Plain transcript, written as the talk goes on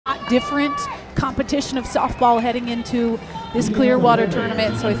different competition of softball heading into this Clearwater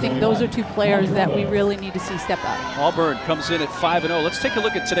tournament. So I think those are two players that we really need to see step up. Auburn comes in at 5-0. Let's take a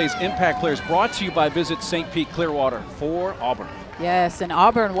look at today's impact players, brought to you by Visit St. Pete Clearwater for Auburn. Yes, and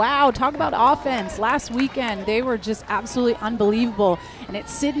Auburn, wow, talk about offense. Last weekend, they were just absolutely unbelievable. And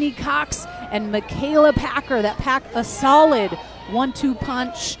it's Sydney Cox and Michaela Packer that pack a solid 1-2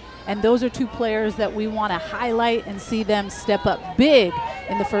 punch. And those are two players that we want to highlight and see them step up big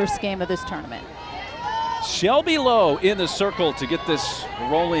in the first game of this tournament. Shelby Lowe in the circle to get this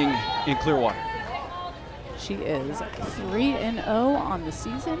rolling in Clearwater. She is 3-0 on the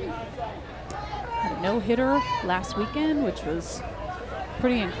season. Had a no-hitter last weekend, which was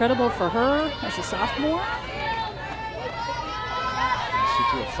pretty incredible for her as a sophomore. She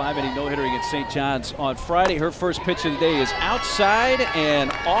threw a 5-inning no-hitter against St. John's on Friday. Her first pitch of the day is outside,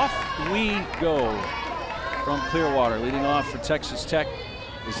 and off we go from Clearwater. Leading off for Texas Tech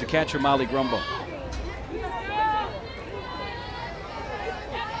is the catcher, Molly Grumbo.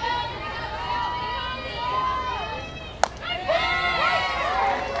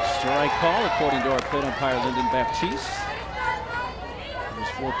 Strike call, according to our plate umpire, Lyndon Baptiste. There's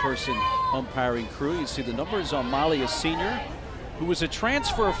four-person umpiring crew. You see the numbers on Molly, a senior, who was a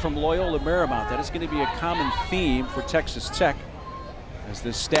transfer from Loyola Marymount. That is going to be a common theme for Texas Tech, as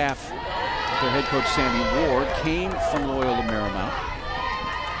this staff, their head coach Sammy Ward, came from Loyola Marymount.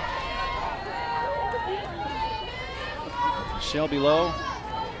 Shelby Lowe.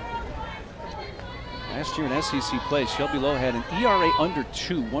 Last year in SEC play, Shelby Lowe had an ERA under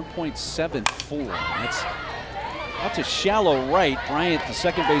 2, 1.74. That's out to shallow right. Bryant, the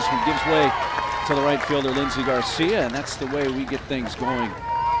second baseman, gives way to the right fielder, Lindsey Garcia, and that's the way we get things going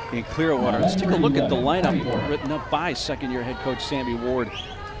in Clearwater. Let's take a look at the lineup written up by second-year head coach Sammy Ward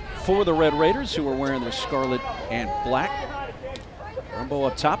for the Red Raiders, who are wearing their scarlet and black. Rumbo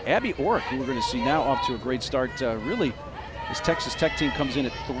up top. Abby Orrick, who we're going to see now, off to a great start. Really, this Texas Tech team comes in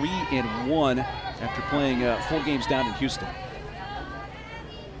at 3-1 after playing 4 games down in Houston.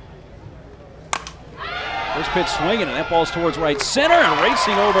 First pitch swinging, and that ball's towards right center, and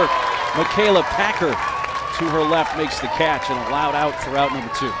racing over Michaela Packer to her left makes the catch, and allowed out for out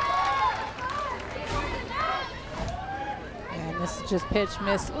number 2. And this is just pitch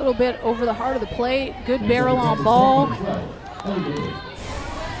missed a little bit over the heart of the plate. Good barrel on ball.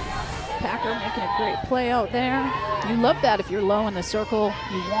 Packer making a great play out there. You love that if you're low in the circle.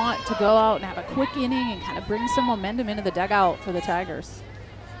 You want to go out and have a quick inning and kind of bring some momentum into the dugout for the Tigers.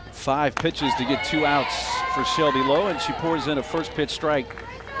 5 pitches to get 2 outs for Shelby Lowe, and she pours in a first pitch strike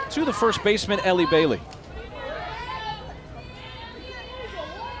to the first baseman, Ellie Bailey.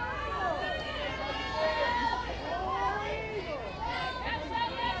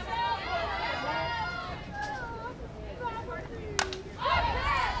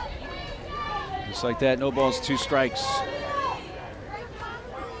 Just like that, no balls, 2 strikes.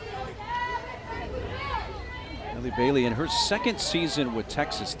 Ellie Bailey in her second season with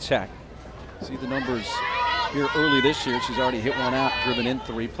Texas Tech. See the numbers here early this year. She's already hit 1 out, driven in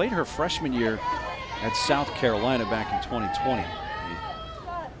 3. Played her freshman year at South Carolina back in 2020,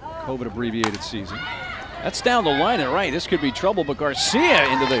 the COVID abbreviated season. That's down the line and right. This could be trouble, but Garcia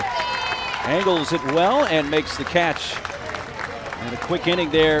into the angles it well and makes the catch. And a quick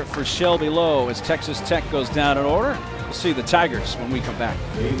inning there for Shelby Lowe as Texas Tech goes down in order. We'll see the Tigers when we come back.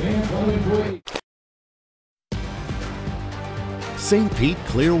 St. Pete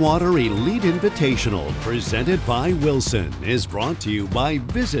Clearwater Elite Invitational, presented by Wilson, is brought to you by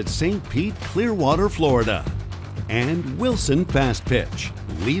Visit St. Pete Clearwater, Florida, and Wilson Fast Pitch,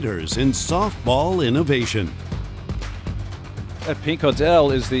 leaders in softball innovation. That pink hotel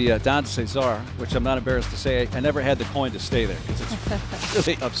is the Don Cesar, which I'm not embarrassed to say I never had the coin to stay there because it's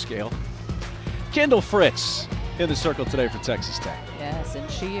really upscale. Kendall Fritz in the circle today for Texas Tech. Yes, and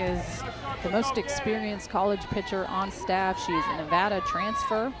she is the most experienced college pitcher on staff. She is a Nevada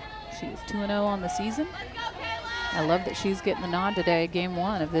transfer. She is 2-0 on the season. I love that she's getting the nod today, game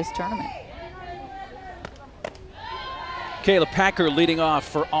 1 of this tournament. Kayla Packer leading off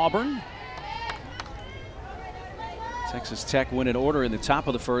for Auburn. Texas Tech win in order in the top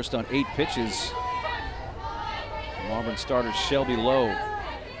of the first on 8 pitches. From Auburn starter Shelby Lowe.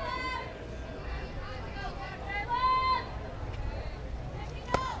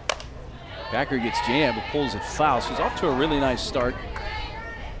 Packer gets jammed but pulls it foul. She's off to a really nice start.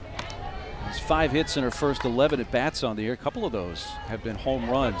 Has 5 hits in her first 11 at bats on the year. A couple of those have been home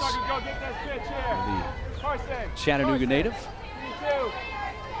runs. The Chattanooga native.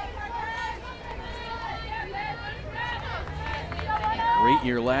 Great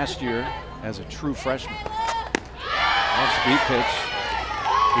year last year as a true freshman. Off-speed pitch.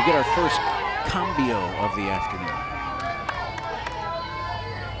 We get our first cambio of the afternoon.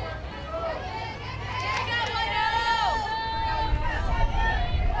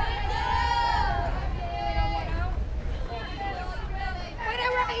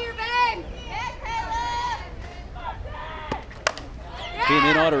 Came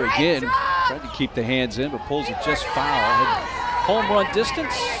in on her again, tried to keep the hands in, but pulls it just foul. Home run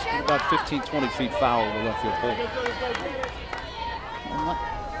distance, about 15, 20 feet foul of the left field pole.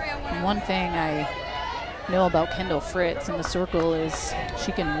 One thing I know about Kendall Fritz in the circle is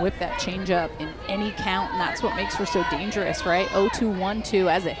she can whip that changeup in any count, and that's what makes her so dangerous, right? 0-2, 1-2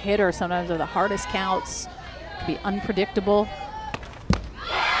 as a hitter, sometimes are the hardest counts. Can be unpredictable.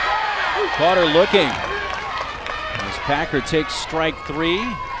 Caught her looking. As Packer takes strike 3.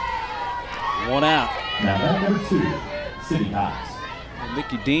 1 out. Now number 2, City Cox.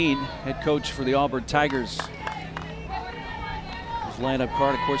 Mickey Dean, head coach for the Auburn Tigers. His lineup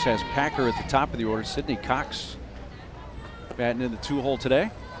card, of course, has Packer at the top of the order. Sydney Cox batting in the 2-hole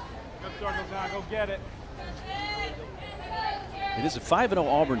today. Good circles now, go get it. It is a 5-0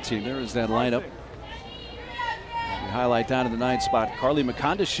 Auburn team. There is that lineup. We highlight down in the 9th spot, Carly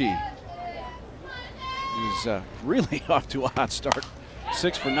McConaughey, who's really off to a hot start.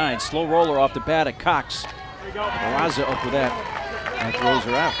 6 for 9. Slow roller off the bat at Cox. Barraza up with that. That throws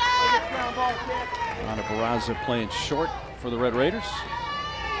her out. Ana Barraza playing short for the Red Raiders.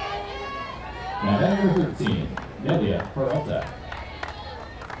 Now number 13, Nelia Peralta.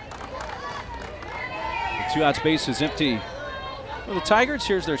 The 2 outs, base is empty. For the Tigers,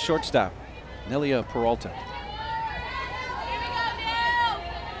 here's their shortstop, Nelia Peralta.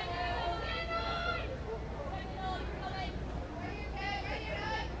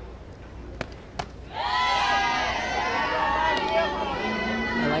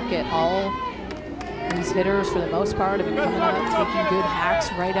 All these hitters, for the most part, have been coming up, taking good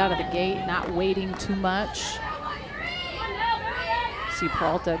hacks right out of the gate, not waiting too much. See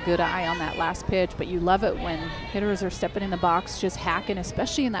Peralta, good eye on that last pitch, but you love it when hitters are stepping in the box, just hacking,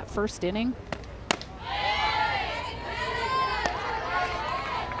 especially in that first inning.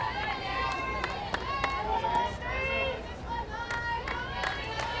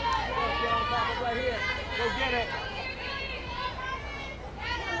 Go get it.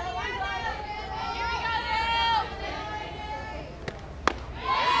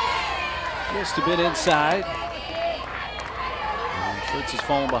 Just a bit inside. And Fritz has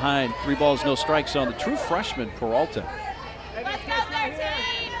fallen behind. 3 balls, no strikes on the true freshman, Peralta.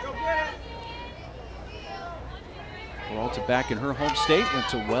 Peralta back in her home state, went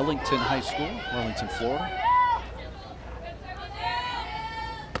to Wellington High School, Wellington, Florida.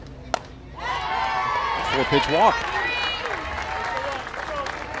 Four-pitch walk.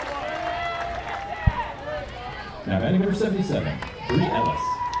 Now batting number 77, Bree Ellis.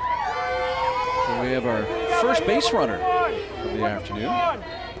 So we have our first base runner of the afternoon.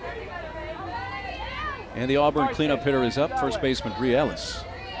 And the Auburn cleanup hitter is up, first baseman Bree Ellis.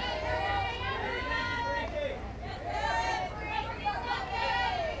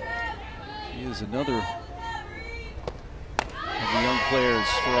 He is another of the young players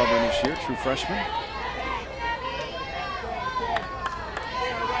for Auburn this year, true freshman.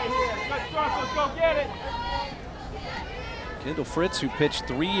 Kendall Fritz, who pitched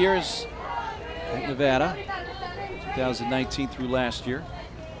 3 years at Nevada, 2019 through last year.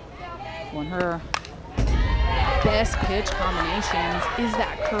 One of her best pitch combinations is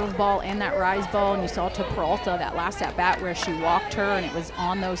that curveball and that rise ball, and you saw to Peralta that last at bat where she walked her and it was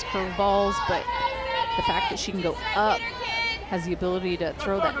on those curveballs, but the fact that she can go up, has the ability to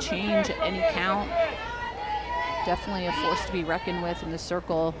throw that change at any count, definitely a force to be reckoned with in the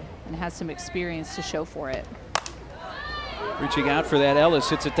circle, and has some experience to show for it. Reaching out for that, Ellis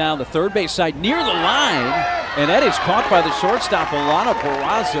hits it down the third base side near the line, and that is caught by the shortstop, Alana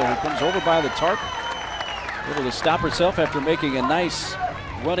Barraza, who comes over by the tarp, able to stop herself after making a nice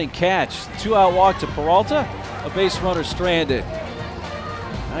running catch. 2-out walk to Peralta, a base runner stranded.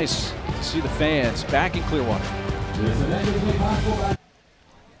 Nice to see the fans back in Clearwater.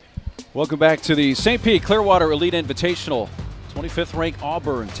 Welcome back to the St. Pete Clearwater Elite Invitational. 25th ranked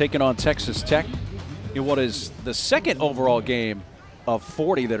Auburn taking on Texas Tech in what is the second overall game of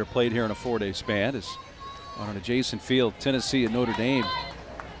 40 that are played here in a 4-day span. Is on an adjacent field, Tennessee and Notre Dame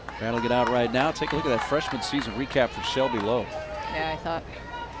battling it out right now. Take a look at that freshman season recap for Shelby Lowe. Yeah, I thought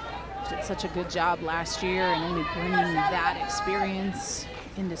she did such a good job last year, and only bringing that experience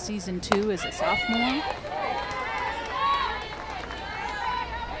into season 2 as a sophomore.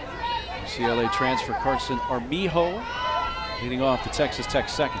 UCLA transfer Carson Armijo leading off the Texas Tech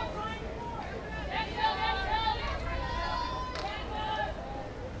second.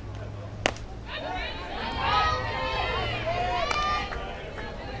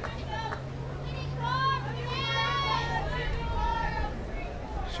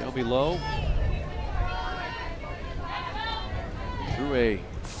 Shelby Lowe threw a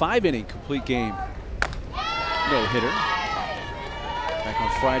 5-inning complete game no-hitter back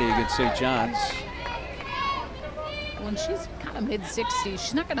on Friday against St. John's. When she's kind of mid-60s,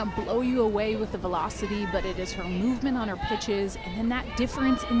 she's not going to blow you away with the velocity, but it is her movement on her pitches and then that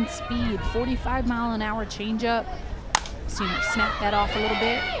difference in speed. 45-mile-an-hour changeup. Seen her snap that off a little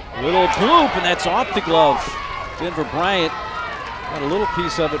bit. Little bloop, and that's off the glove. Denver Bryant got a little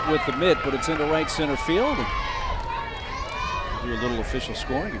piece of it with the mitt, but it's into right center field. And do a little official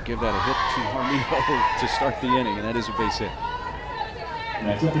scoring and give that a hit to Armijo to start the inning, and that is a base hit.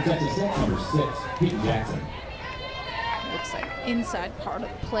 Next up for Texas Tech, number 6, Peyton Jackson. Looks like inside part of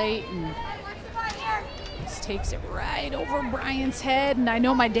the plate, and just takes it right over Bryant's head. And I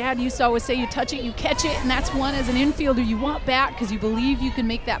know my dad used to always say, you touch it, you catch it, and that's one as an infielder you want back because you believe you can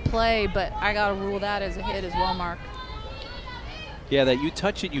make that play, but I got to rule that as a hit as well, Mark. Yeah, that you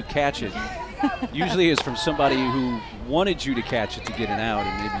touch it, you catch it usually is from somebody who wanted you to catch it to get it out,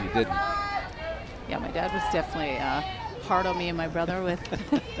 and maybe you didn't. Yeah, my dad was definitely hard on me and my brother with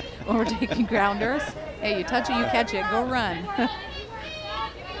when we're taking grounders. Hey, you touch it, you catch it, go run.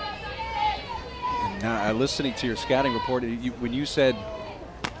 And now, listening to your scouting report, when you said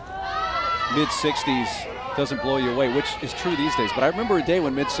mid-60s doesn't blow you away, which is true these days, but I remember a day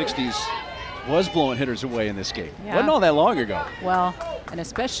when mid-60s was blowing hitters away in this game. Yeah. Wasn't all that long ago. Well, and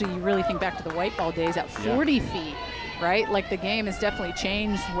especially you really think back to the white ball days at 40 feet, right? Like the game has definitely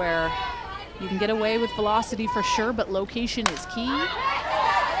changed where you can get away with velocity for sure, but location is key.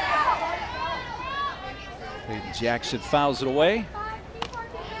 Peyton Jackson fouls it away.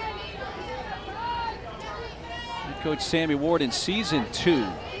 Head coach Sammy Ward in season 2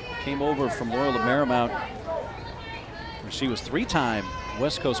 came over from Loyola Marymount, where she was 3-time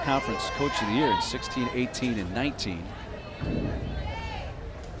West Coast Conference Coach of the Year in 16, 18, and 19.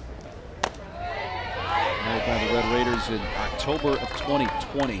 Hired by the Red Raiders in October of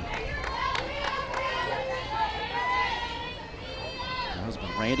 2020. Her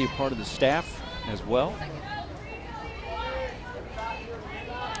husband Randy, part of the staff as well.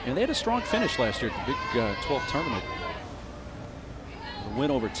 And they had a strong finish last year at the Big 12 tournament. A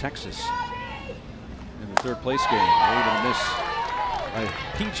win over Texas in the 3rd place game. They were going to miss by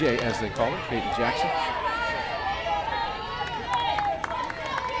PJ, as they call her, Peyton Jackson.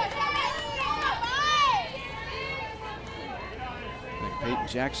 Peyton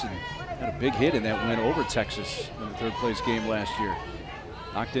Jackson had a big hit in that win over Texas in the 3rd place game last year.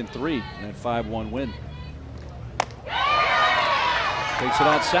 Knocked in 3 in that 5-1 win. Takes it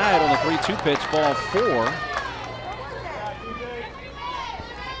outside on the 3-2 pitch, ball 4.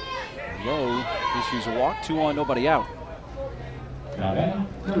 Lowe issues a walk, 2 on, nobody out. Now batting,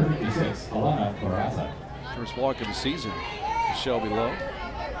 number 56, Alana Coraza. First walk of the season for Shelby Lowe.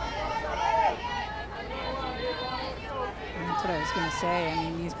 That's what I was going to say. I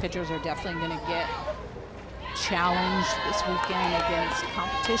mean, these pitchers are definitely going to get challenged this weekend against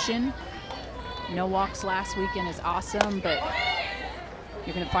competition. No walks last weekend is awesome, but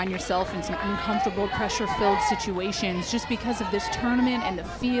you're going to find yourself in some uncomfortable, pressure-filled situations just because of this tournament and the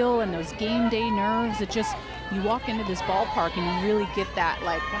feel and those game day nerves. It just, you walk into this ballpark and you really get that,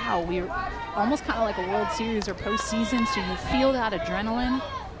 like, wow, we're almost kind of like a World Series or postseason, so you feel that adrenaline.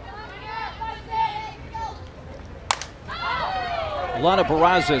 Alana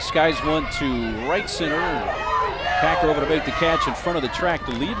Barraza skies one to right center. Packer over to make the catch in front of the track.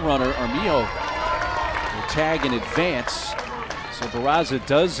 The lead runner, Armijo, will tag in advance. So Barraza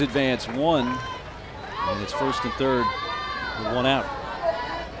does advance 1, and it's 1st and 3rd with 1 out.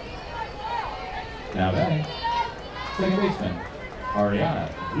 Now batting, second baseman, Ariana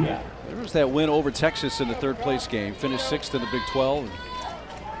Villa. There was that win over Texas in the 3rd place game. Finished 6th in the Big 12.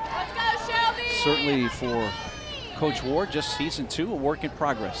 Let's go, Shelby! Certainly for Coach Ward, just season 2, a work in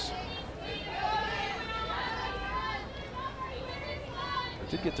progress.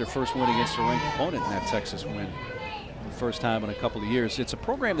 They did get their first win against a ranked opponent in that Texas win. The first time in a couple of years. It's a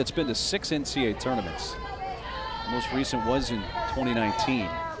program that's been to 6 NCAA tournaments. The most recent was in 2019.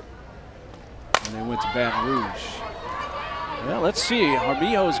 And they went to Baton Rouge. Well, let's see.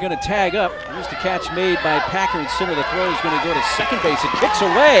 Armijo is going to tag up. Here's the catch made by Packer in center. The throw is going to go to second base. It kicks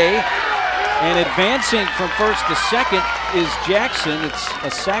away. And advancing from 1st to 2nd is Jackson. It's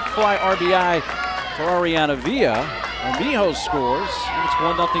a sac fly RBI for Ariana Villa. Armijo scores, and it's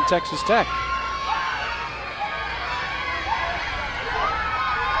 1-0 Texas Tech.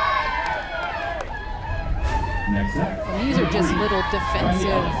 Next up. And these are just little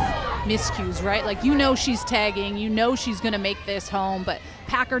defensive miscues, right? Like, you know she's tagging, you know she's going to make this home, but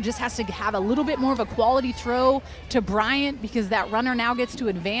Packer just has to have a little bit more of a quality throw to Bryant because that runner now gets to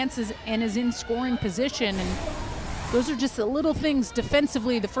advance and is in scoring position. And those are just the little things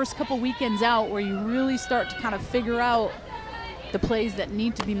defensively the first couple weekends out where you really start to kind of figure out the plays that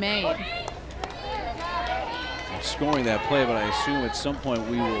need to be made. I'm scoring that play, but I assume at some point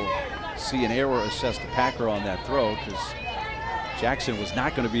we will see an error assessed to Packer on that throw because Jackson was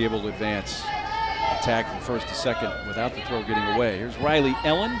not going to be able to advance attack from first to second without the throw getting away. Here's Riley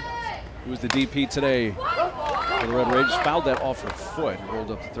Ellen, who was the DP today for the Red Raiders. Fouled that off her foot and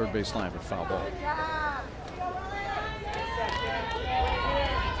rolled up the third base line, but foul ball.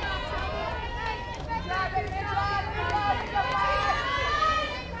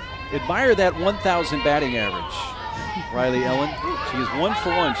 Admire that 1,000 batting average, Riley Ellen. She is 1 for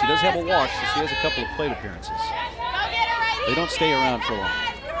 1. She does have a walk, so she has a couple of plate appearances. They don't stay around for long.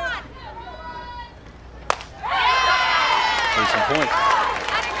 Case in point.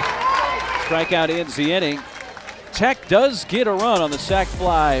 Strikeout ends the inning. Tech does get a run on the sac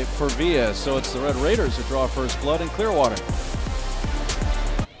fly for Villa, so it's the Red Raiders that draw first blood in Clearwater.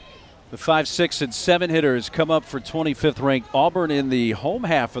 The 5, 6, and 7 hitters come up for 25th ranked Auburn in the home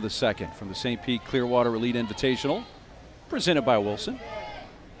half of the second from the St. Pete Clearwater Elite Invitational, presented by Wilson.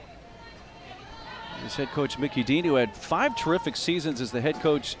 His head coach Mickey Dean, who had 5 terrific seasons as the head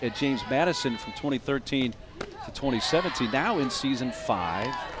coach at James Madison from 2013 to 2017, now in season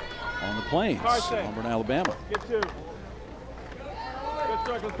 5 on the Plains, Auburn, Alabama. Get 2. Good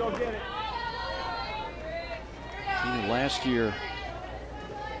start, let's go get it. Team last year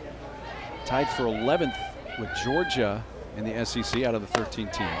tied for 11th with Georgia in the SEC out of the 13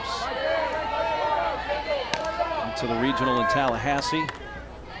 teams. Into the regional in Tallahassee,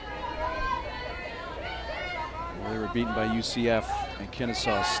 where they were beaten by UCF and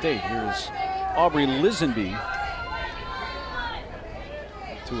Kennesaw State. Here's Aubrey Lisenby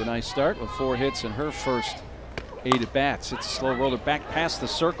to a nice start with 4 hits in her first 8 at bats. It's a slow roller back past the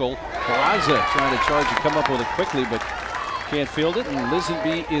circle. Barraza trying to charge and come up with it quickly, but can't field it, and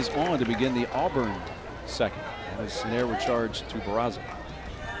Lisenby is on to begin the Auburn second. That is an airward charge to Barraza.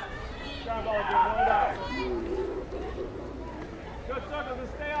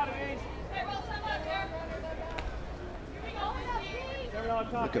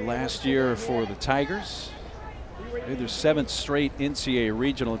 Look at last year for the Tigers. Made their 7th straight NCAA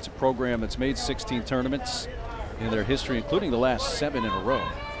regional. It's a program that's made 16 tournaments in their history, including the last 7 in a row.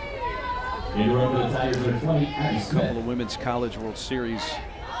 A couple of Women's College World Series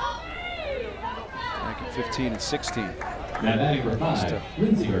back in 15 and 16. Lost to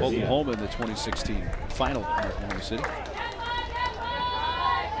Oklahoma in the 2016 final in Oklahoma City.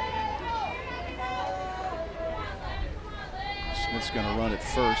 Smith's going to run it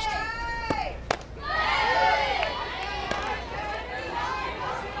first.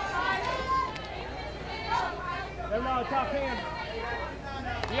 Top hand.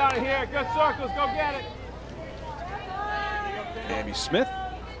 Be out of here. Good circles. Go get it. Abby Smith,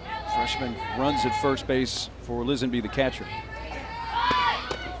 freshman, runs at first base for Lisenby, the catcher.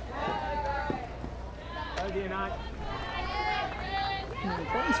 The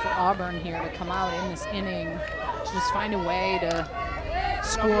importance for Auburn here to come out in this inning to just find a way to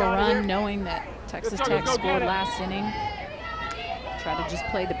score a run, knowing that Texas Tech scored last inning. Try to just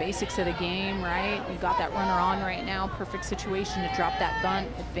play the basics of the game, right? You've got that runner on right now. Perfect situation to drop that bunt,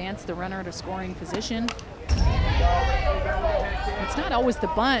 advance the runner to scoring position. It's not always the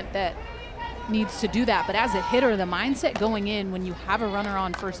bunt that needs to do that, but as a hitter, the mindset going in when you have a runner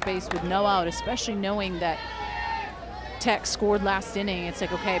on first base with no out, especially knowing that Tech scored last inning, it's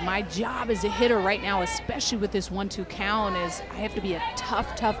like, okay, my job as a hitter right now, especially with this 1-2 count, is I have to be a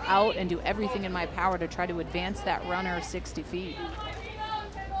tough out and do everything in my power to try to advance that runner 60 feet.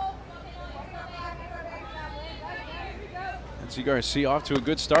 Nancy Garcia off to a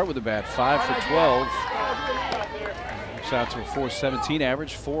good start with the bat, 5 for 12. Works out to a 4.17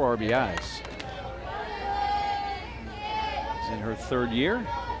 average, 4 RBIs. She's in her 3rd year.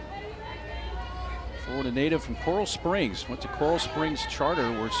 Florida native from Coral Springs. Went to Coral Springs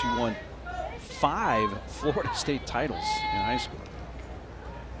Charter where she won 5 Florida State titles in high school.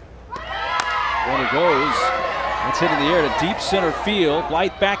 Runner goes. That's hit in the air to deep center field.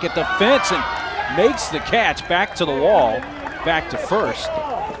 Blythe back at the fence and makes the catch back to the wall. Back to first.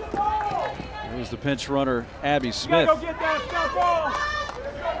 There's the pinch runner, Abby Smith.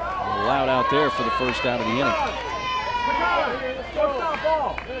 Allowed out there for the first out of the inning. Go stop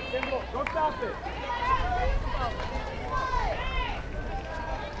ball. Go stop it.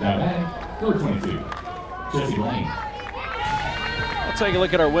 Now batting, number 22, Jesse Lane. I'll take a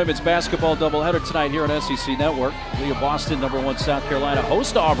look at our women's basketball doubleheader tonight here on SEC Network. Leah Boston, #1 South Carolina,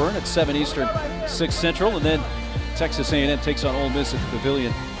 host Auburn at 7 Eastern, 6 Central, and then Texas A&M takes on Ole Miss at the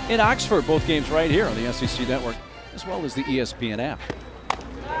Pavilion in Oxford. Both games right here on the SEC Network, as well as the ESPN app.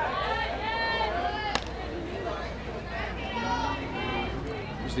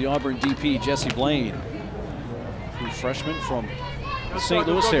 Here's the Auburn DP, Jesse Blaine, true freshman from the St.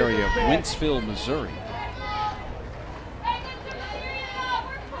 Louis area, Wentzville, Missouri.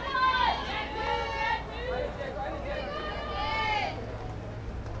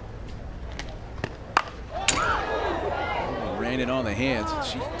 Ran it on the hands.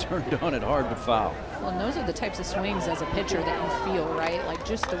 She turned on it hard but foul. Well, and those are the types of swings as a pitcher that you feel, right? Like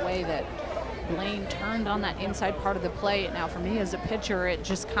just the way that Blaine turned on that inside part of the plate. Now for me as a pitcher, it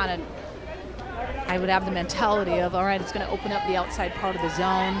just kind of, I would have the mentality of, all right, it's going to open up the outside part of the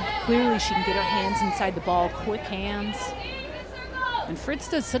zone. Clearly she can get her hands inside the ball, quick hands. And Fritz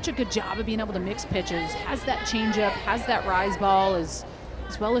does such a good job of being able to mix pitches, has that changeup, has that rise ball, as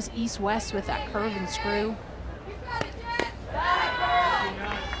well as east-west with that curve and screw.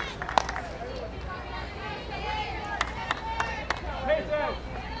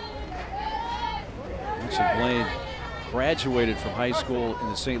 Blaine graduated from high school in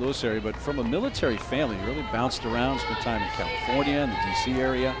the St. Louis area, but from a military family, really bounced around, spent time in California and the DC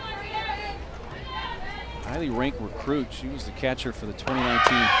area. Highly ranked recruit. She was the catcher for the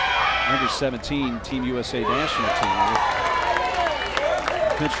 2019 Under-17 Team USA national team.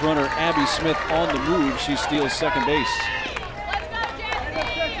 Pinch runner Abby Smith on the move. She steals second base.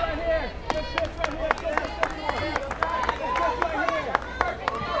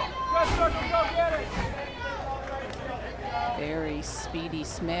 Very speedy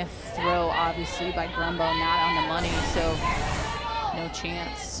Smith. Throw obviously by Grumbo, not on the money, so no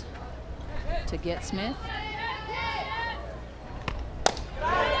chance to get Smith.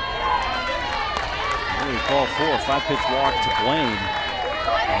 Ball 4, 5-pitch walk to Blaine.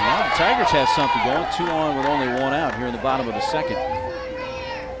 And now the Tigers have something going. 2 on with only 1 out here in the bottom of the second.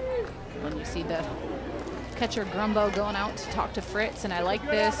 When you see the catcher Grumbo going out to talk to Fritz, and I like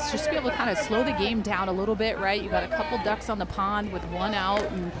this, just to be able to kind of slow the game down a little bit, right? You got a couple ducks on the pond with 1 out,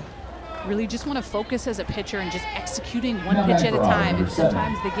 and really just want to focus as a pitcher and just executing one pitch at a time. And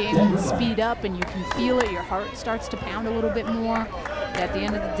sometimes the game can speed up and you can feel it, your heart starts to pound a little bit more. But at the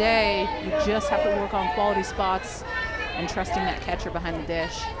end of the day, you just have to work on quality spots and trusting that catcher behind the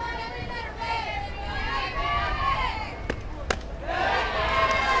dish.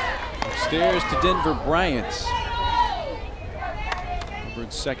 Upstairs to Denver Bryant.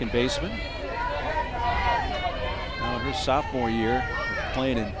 Auburn's second baseman. Now in her sophomore year,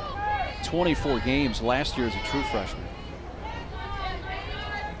 playing in 24 games last year as a true freshman.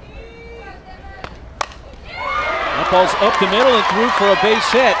 That ball's up the middle and through for a base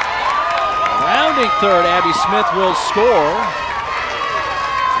hit. Rounding third, Abby Smith will score.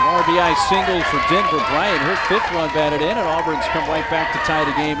 An RBI single for Denver Bryant, her 5th run batted in, and Auburn's come right back to tie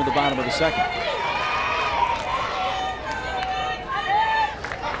the game in the bottom of the second.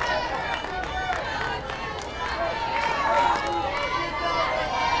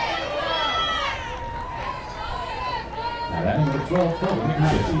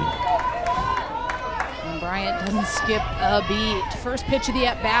 And Bryant doesn't skip a beat. First pitch of the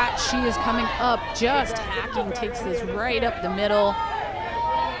at-bat, she is coming up, just hacking, takes this right up the middle.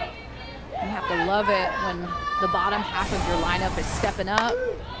 You have to love it when the bottom half of your lineup is stepping up.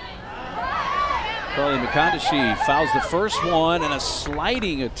 Carly McConaughey fouls the first one, and a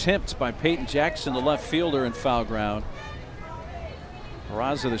sliding attempt by Peyton Jackson, the left fielder, in foul ground.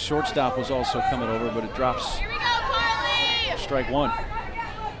 Peraza, the shortstop, was also coming over, but it drops. Strike 1.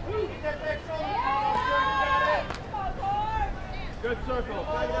 Good circle.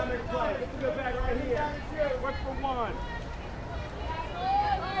 Dynamic play. Get back right here. Work for 1.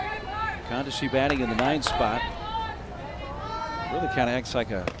 Condashi batting in the 9 spot. Really kind of acts like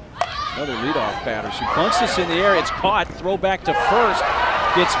another leadoff batter. She bunts this in the air. It's caught. Throw back to first.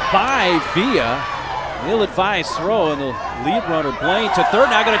 Gets by Villa. Ill-advised throw, and the lead runner Blaine to third.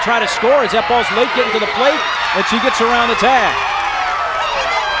 Now going to try to score as that ball's late getting to the plate, and she gets around the tag.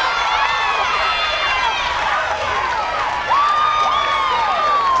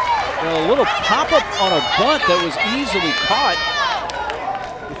 A little pop-up on a bunt that was easily caught.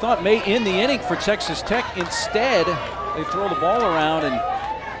 We thought may end the inning for Texas Tech. Instead, they throw the ball around and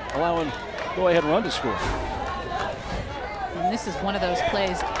allow a go-ahead run to score. And this is one of those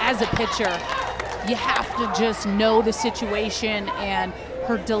plays, as a pitcher, you have to just know the situation, and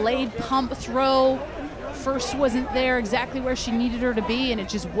her delayed pump throw first wasn't there exactly where she needed her to be, and it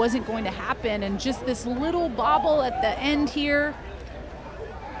just wasn't going to happen. And just this little bobble at the end here,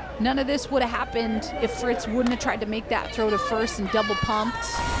 None of this would have happened if Fritz wouldn't have tried to make that throw to first and double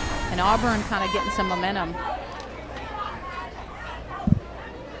pumped. And Auburn kind of getting some momentum.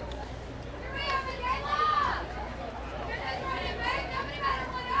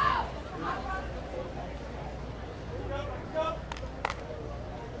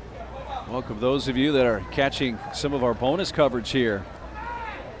 Welcome those of you that are catching some of our bonus coverage here.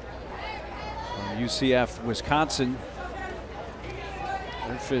 UCF, Wisconsin.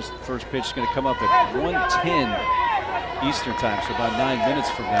 Their first pitch is going to come up at 1:10 Eastern time, so about 9 minutes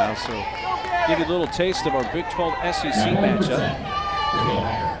from now. So give you a little taste of our Big 12 SEC matchup.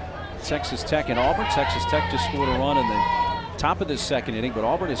 Texas Tech and Auburn. Texas Tech just scored a run in the top of this second inning, but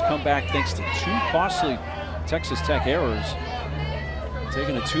Auburn has come back thanks to 2 costly Texas Tech errors,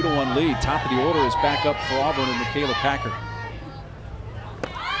 taking a 2-1 lead. Top of the order is back up for Auburn and Michaela Packer.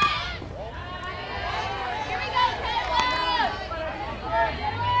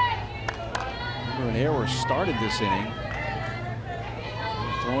 An error started this inning.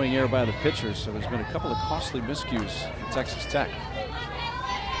 Throwing error by the pitcher, so there's been a couple of costly miscues for Texas Tech.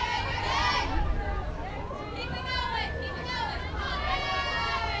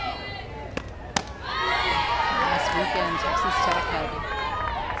 Last weekend, Texas Tech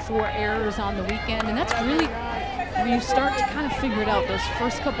had 4 errors on the weekend, and that's really where you start to kind of figure it out. Those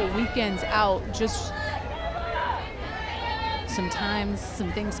first couple weekends out, just sometimes some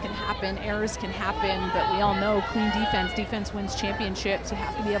things can happen, errors can happen, but we all know clean defense. Defense wins championships. You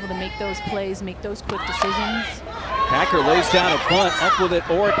have to be able to make those plays, make those quick decisions. Packer lays down a bunt, up with it.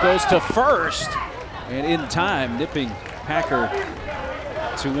 Orrick goes to first, and in time, nipping Packer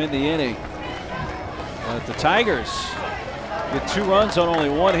to win the inning. But the Tigers get 2 runs on only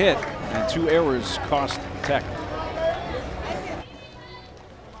 1 hit, and 2 errors cost Tech.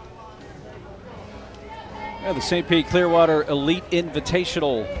 Yeah, the St. Pete Clearwater Elite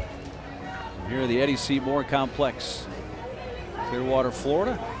Invitational here at the Eddie C. Moore Complex, Clearwater,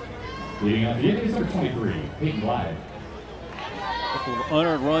 Florida. Leading off the innings, number 23, Peyton Blythe. A couple of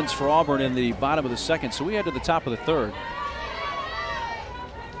unearned runs for Auburn in the bottom of the second, so we head to the top of the third.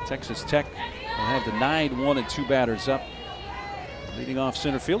 Texas Tech will have the 9-1 and 2 batters up. Leading off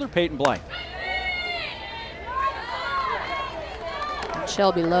center fielder Peyton Blythe.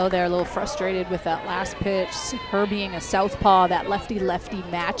 Shelby Lowe there, a little frustrated with that last pitch. Her being a southpaw, that lefty-lefty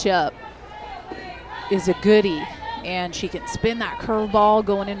matchup is a goodie. And she can spin that curveball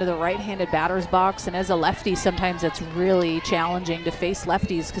going into the right-handed batter's box. And as a lefty, sometimes it's really challenging to face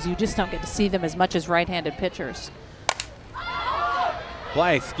lefties because you just don't get to see them as much as right-handed pitchers.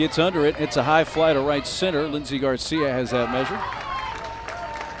 Blythe gets under it. It's a high fly to right center. Lindsey Garcia has that measured.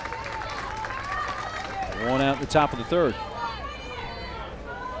 1 out in the top of the third.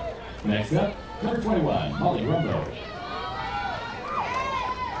 Next up, number 21, Molly Grumbo.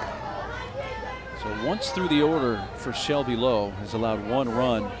 So once through the order for Shelby Lowe, has allowed 1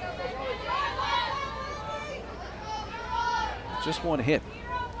 run. Just 1 hit.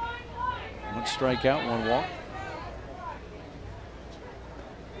 1 strikeout, 1 walk.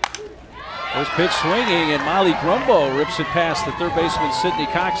 First pitch swinging, and Molly Grumbo rips it past the third baseman Sydney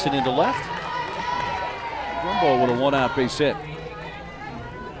Cox and into left. Grumbo with a 1-out base hit.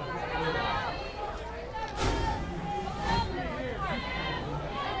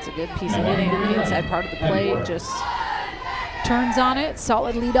 Good piece of hitting on the inside part of the plate, just turns on it.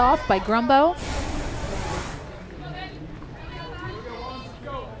 Solid lead off by Grumbo.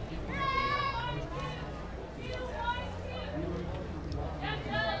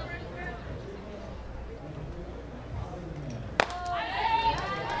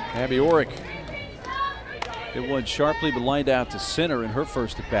 Abby Orrick hit one sharply but lined out to center in her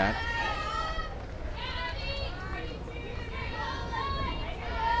first at bat.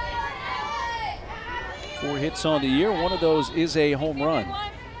 Four hits on the year. One of those is a home run.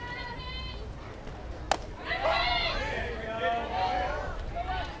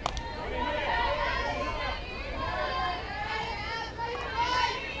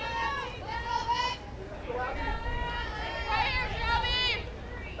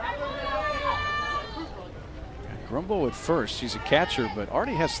 Grumbo at first. She's a catcher, but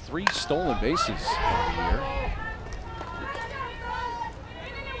already has 3 stolen bases on the year.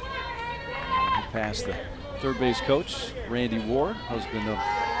 Past the third base coach, Randy Ward, husband of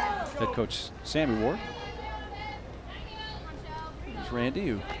head coach Sammy Ward. There's Randy,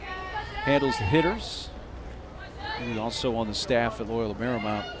 who handles the hitters. He's also on the staff at Loyola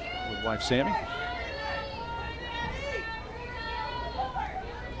Marymount with wife Sammy.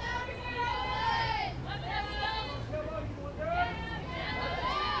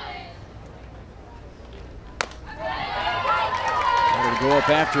 Go up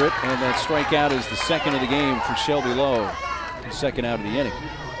after it, and that strikeout is the second of the game for Shelby Lowe. The second out of the inning.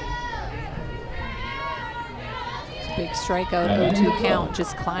 Big strikeout, 0-2 count,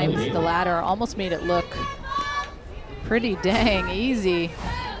 just climbs the ladder. Almost made it look pretty dang easy.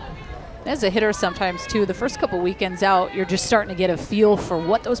 As a hitter sometimes too, the first couple weekends out, you're just starting to get a feel for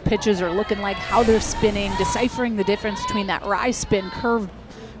what those pitches are looking like, how they're spinning, deciphering the difference between that rise spin, curve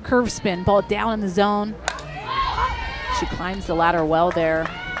spin, ball down in the zone. She climbs the ladder well there.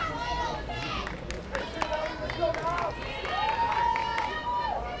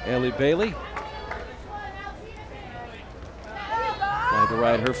 Ellie Bailey. Tried to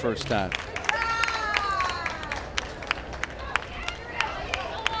ride her first time.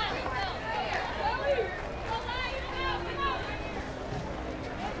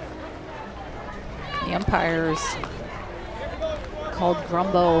 The umpires called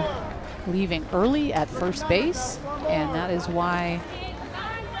Grumbo leaving early at first base, and that is why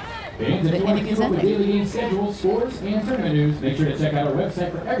the inning is ending. Daily game schedule, scores, and tournament news. Make sure to check out our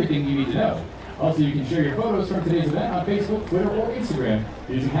website for everything you need to know. Also, you can share your photos from today's event on Facebook, Twitter, or Instagram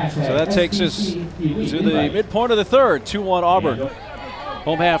using hashtag. So that takes us to the midpoint of the third, 2-1 Auburn.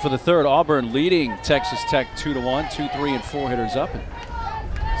 Home half of the third, Auburn leading Texas Tech 2-1, 2, 3, and 4 hitters up. And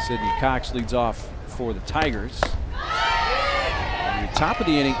Sydney Cox leads off for the Tigers. And the top of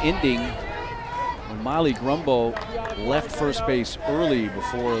the inning ending when Molly Grumbo left first base early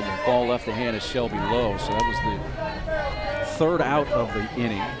before the ball left the hand of Shelby Lowe. So that was the third out of the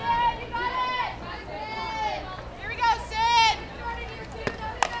inning.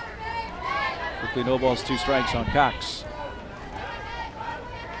 Quickly, no balls, 2 strikes on Cox.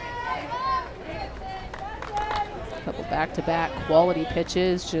 Couple back-to-back quality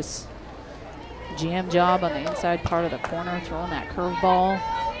pitches, just jam job on the inside part of the corner, throwing that curveball,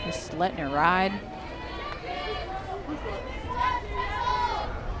 just letting it ride.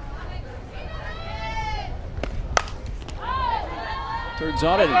 Turns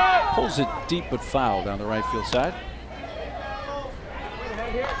on it and pulls it deep but foul down the right field side.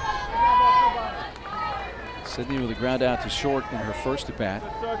 Sydney with a ground out to short in her first at bat.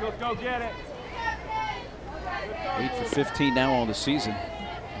 Let's go get it. 8 for 15 now on the season.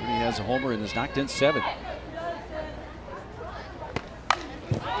 He has a homer and has knocked in 7.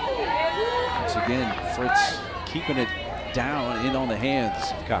 Once again, Fritz keeping it down in on the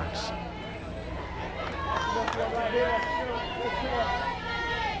hands of Cox.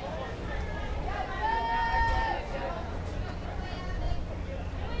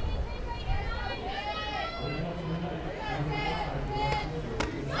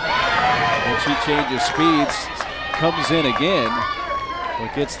 She changes speeds, comes in again,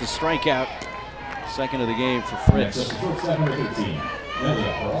 but gets the strikeout. Second of the game for Fritz.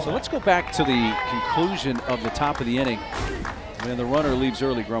 So let's go back to the conclusion of the top of the inning when the runner leaves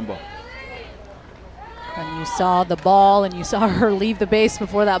early, Grumbo. And you saw the ball and you saw her leave the base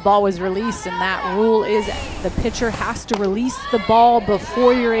before that ball was released, and that rule is the pitcher has to release the ball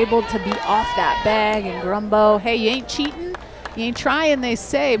before you're able to be off that bag. And Grumbo, hey, you ain't cheating. You ain't trying, they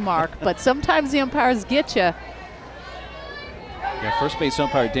say, Mark, but sometimes the umpires get you. Yeah, first base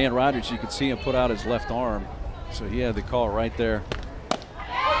umpire Dan Rogers, you could see him put out his left arm, so he had the call right there.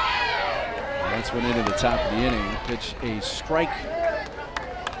 And that's went into the top of the inning. Pitch a strike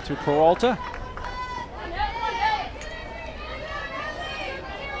to Peralta.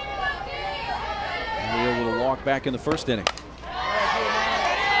 And able to walk back in the first inning.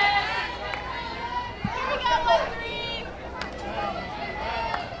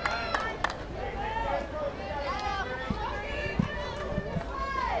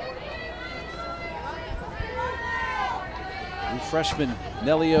 Freshman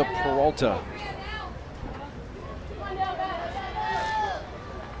Nelia Peralta.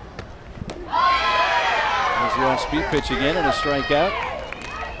 There's the off-speed pitch again and a strikeout.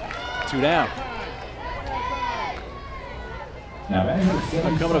 2 down.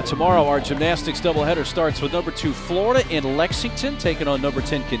 Coming up tomorrow, our gymnastics doubleheader starts with number 2 Florida in Lexington, taking on number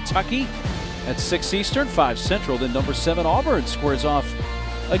 10 Kentucky at 6 Eastern, 5 Central. Then number 7 Auburn squares off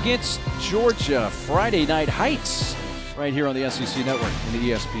against Georgia. Friday Night Heights, right here on the SEC Network and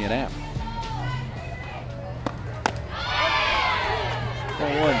the ESPN app.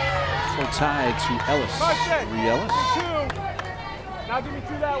 1-1 full tie to Ellis. Reed Ellis. 2. Now give me 2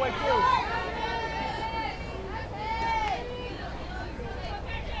 that way, too.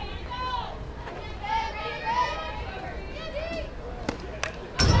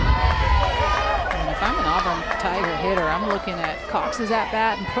 And if I'm an Auburn Tiger hitter, I'm looking at Cox's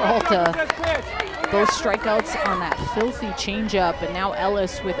at-bat and Peralta. Both strikeouts on that filthy changeup, and now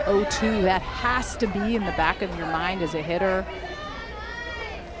Ellis with 0-2. That has to be in the back of your mind as a hitter.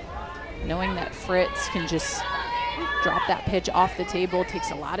 knowing that Fritz can just drop that pitch off the table,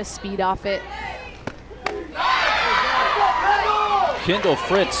 takes a lot of speed off it. Kendall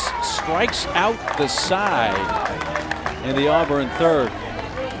Fritz strikes out the side in the Auburn third.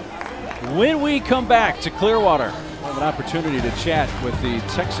 When we come back to Clearwater, we'll have an opportunity to chat with the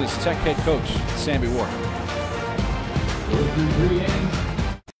Texas Tech head coach, Sammy Ward.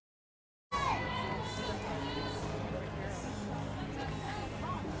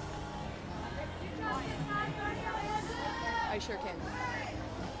 I sure can.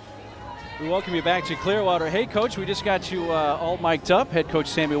 We welcome you back to Clearwater. Hey, Coach, we just got you all mic'd up. Head coach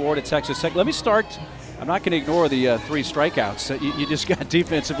Sammy Ward at Texas Tech. Let me start. I'm not going to ignore the 3 strikeouts you just got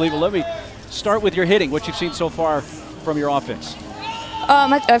defensively, but let me start with your hitting, what you've seen so far from your offense.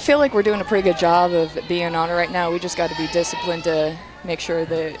 I feel like we're doing a pretty good job of being on it right now. We just got to be disciplined to make sure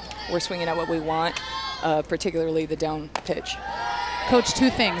that we're swinging at what we want, particularly the down pitch. Coach, 2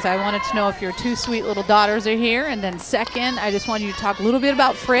 things. I wanted to know if your 2 sweet little daughters are here, and then second, I just wanted you to talk a little bit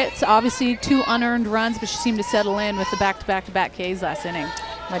about Fritz. Obviously 2 unearned runs, but she seemed to settle in with the back-to-back-to-back Ks last inning.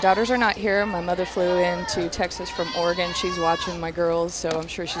 My daughters are not here. My mother flew into Texas from Oregon. She's watching my girls, so I'm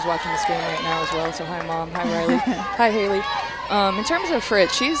sure she's watching this game right now as well. So hi, Mom. Hi, Riley. Hi, Haley. In terms of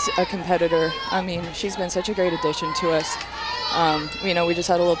Fritz, she's a competitor. I mean, she's been such a great addition to us. You know, we just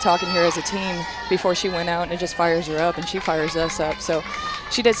had a little talking here as a team before she went out, and it just fires her up, and she fires us up. So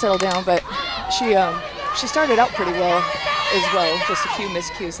she did settle down, but she started out pretty well as well. Just a few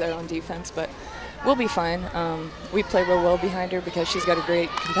miscues there on defense, but we'll be fine. We play real well behind her because she's got a great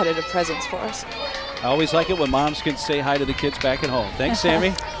competitive presence for us. I always like it when moms can say hi to the kids back at home. Thanks, Sammy.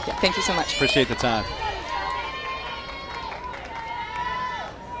 Yeah, thank you so much. Appreciate the time.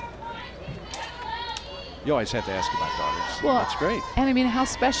 You always have to ask about daughters. Well, that's great. And I mean, how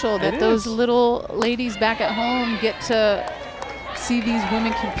special that It those is. little ladies back at home get to see these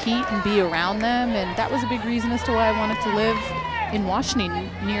women compete and be around them. And that was a big reason as to why I wanted to live in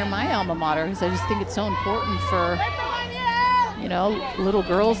Washington near my alma mater, because I just think it's so important for, you know, little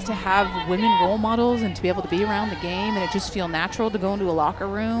girls to have women role models and to be able to be around the game, and it just feel natural to go into a locker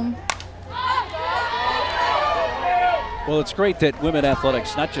room. Well, it's great that women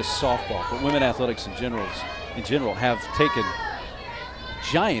athletics, not just softball, but women athletics in general, have taken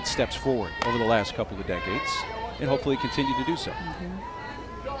giant steps forward over the last couple of decades, and hopefully continue to do so.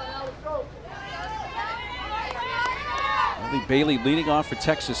 Bailey leading off for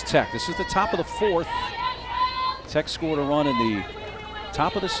Texas Tech. This is the top of the 4th. Tech scored a run in the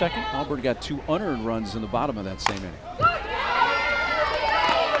top of the 2nd. Auburn got 2 unearned runs in the bottom of that same inning.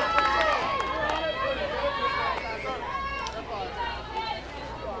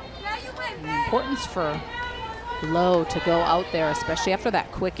 The importance for Lowe to go out there, especially after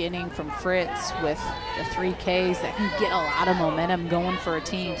that quick inning from Fritz with the 3 Ks, that can get a lot of momentum going for a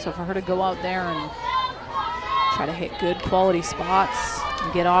team. So for her to go out there and try to hit good quality spots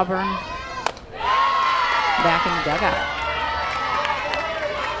and get Auburn back in the dugout.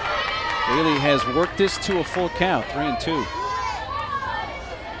 Bailey has worked this to a full count, 3-2.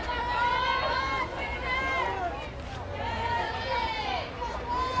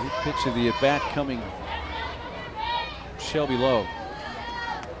 Good pitch of the at-bat coming Shelby Lowe.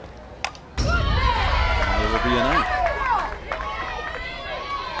 And there will be a ninth.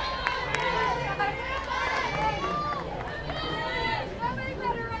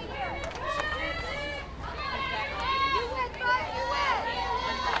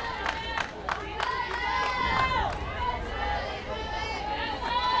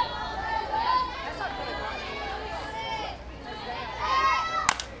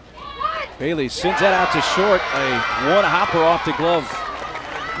 Bailey sends that out to short. A 1-hopper off the glove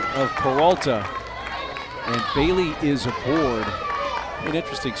of Peralta. And Bailey is aboard. An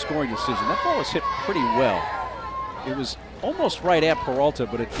interesting scoring decision. That ball was hit pretty well. It was almost right at Peralta,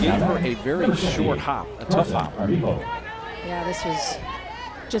 but it gave her a very short hop, a tough hop. Yeah, this was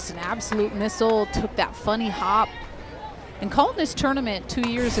just an absolute missile. Took that funny hop. And calling this tournament 2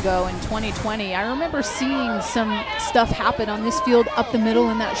 years ago in 2020, I remember seeing some stuff happen on this field up the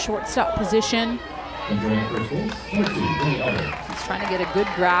middle in that shortstop position. He's trying to get a good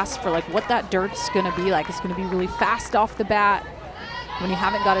grasp for like what that dirt's going to be like. It's going to be really fast off the bat. When you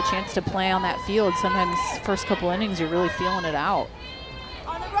haven't got a chance to play on that field, sometimes first couple innings you're really feeling it out.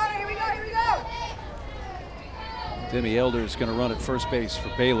 On the runner, here we go, here we go. Demi Elder is going to run at first base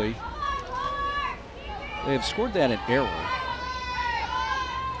for Bailey. They have scored that an error.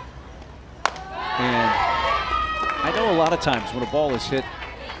 And I know a lot of times when a ball is hit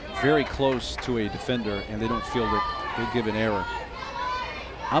very close to a defender and they don't feel that they give an error.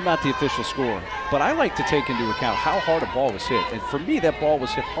 I'm not the official scorer, but I like to take into account how hard a ball was hit. And for me, that ball was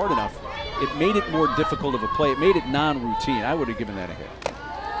hit hard enough it made it more difficult of a play. It made it non-routine. I would have given that a hit.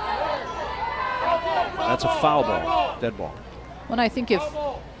 That's a foul ball, dead ball. Well, I think if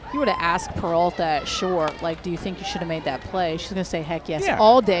you were to ask Peralta at short, like, do you think you should have made that play? She's going to say, heck yes,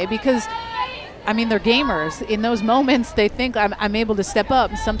 all day, because, I mean, they're gamers. In those moments, they think I'm able to step up.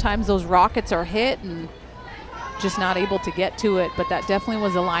 And sometimes those rockets are hit and just not able to get to it. But that definitely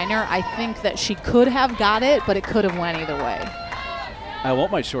was a liner. I think that she could have got it, but it could have went either way. I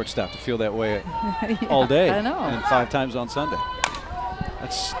want my shortstop to feel that way all day. I know. And 5 times on Sunday.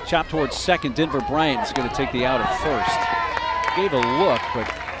 That's chopped towards second. Denver Bryant is going to take the out at first. Gave a look, but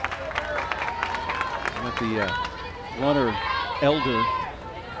let the runner Elder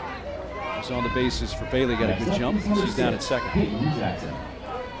was on the bases for Bailey. Got a good jump. She's down at second.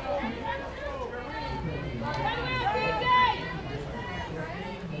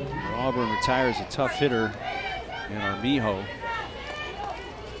 Auburn retires a tough hitter in Armijo.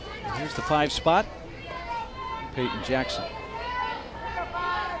 Here's the 5 spot. Peyton Jackson.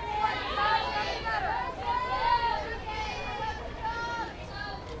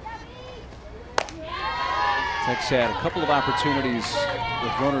 Tech's had a couple of opportunities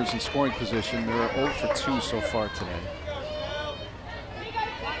with runners in scoring position. They're 0 for 2 so far today.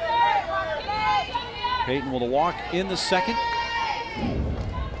 Peyton will walk in the second.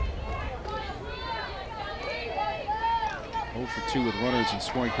 For 2 with runners in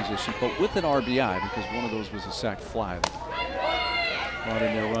scoring position, but with an RBI because one of those was a sac fly that brought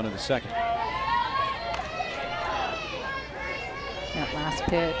in their run in the second. That last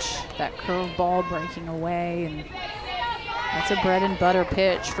pitch, that curveball breaking away, and that's a bread and butter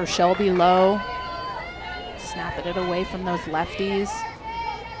pitch for Shelby Lowe. Snapping it away from those lefties.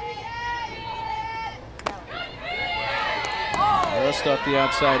 Just off the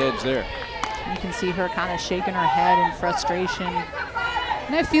outside edge there. You can see her kind of shaking her head in frustration.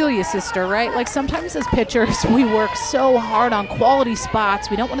 And I feel you, sister, right? Like sometimes as pitchers, we work so hard on quality spots.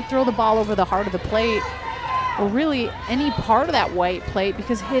 We don't want to throw the ball over the heart of the plate or really any part of that white plate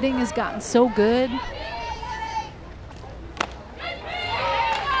because hitting has gotten so good.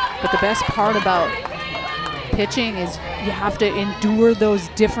 But the best part about pitching is you have to endure those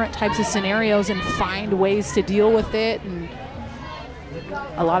different types of scenarios and find ways to deal with it. And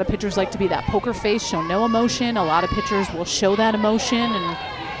a lot of pitchers like to be that poker face, show no emotion. A lot of pitchers will show that emotion.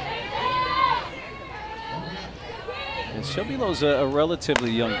 And Shelby Lowe's a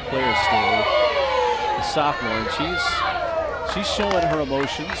relatively young player still, a sophomore, and she's showing her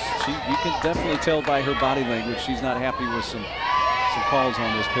emotions. You can definitely tell by her body language she's not happy with some calls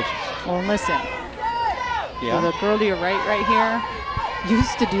on those pitches. Well, listen, yeah. The girl to your right here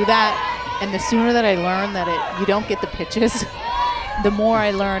used to do that, and the sooner that I learned that you don't get the pitches, the more I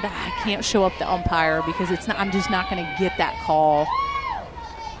learned I can't show up the umpire because I'm just not going to get that call.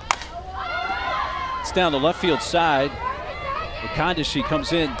 It's down the left field side. Okandashi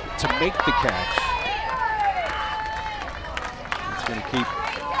comes in to make the catch. It's going to keep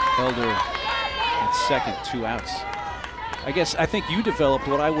Elder at second, 2 outs. I think you developed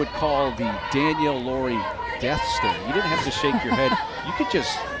what I would call the Danielle Laurie death stare. You didn't have to shake your head. You could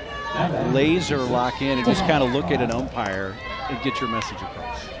just laser lock in and just kind of look at an umpire and get your message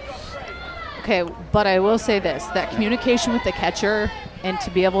across. Okay, but I will say this, that communication with the catcher and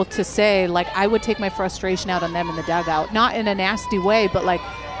to be able to say, like, I would take my frustration out on them in the dugout, not in a nasty way, but like,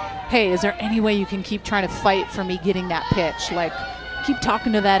 hey, is there any way you can keep trying to fight for me getting that pitch? Like, keep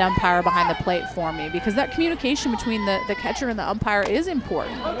talking to that umpire behind the plate for me, because that communication between the catcher and the umpire is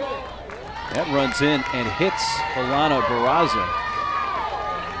important. That runs in and hits Alana Barraza.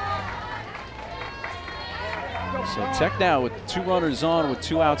 So Tech now with 2 runners on with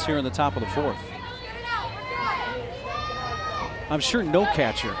 2 outs here in the top of the 4th. I'm sure no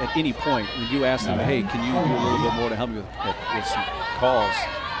catcher at any point when you asked them, hey, can you do a little bit more to help me with some calls?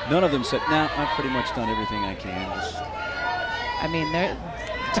 None of them said, nah, I've pretty much done everything I can. I mean,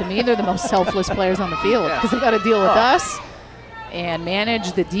 to me, they're the most selfless players on the field because they got to deal with us and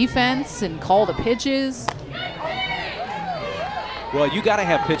manage the defense and call the pitches. Well, you got to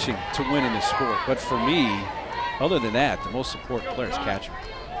have pitching to win in this sport. But for me, other than that, the most important player is catcher.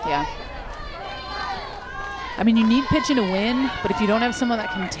 Yeah. I mean, you need pitching to win, but if you don't have someone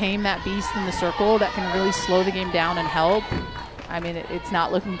that can tame that beast in the circle, that can really slow the game down and help, I mean, it's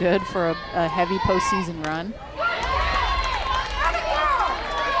not looking good for a heavy postseason run.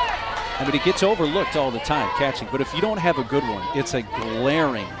 I mean, it gets overlooked all the time, catching, but if you don't have a good one, it's a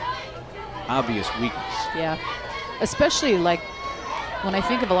glaring, obvious weakness. Yeah, especially like when I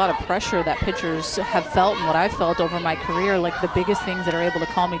think of a lot of pressure that pitchers have felt and what I've felt over my career, like the biggest things that are able to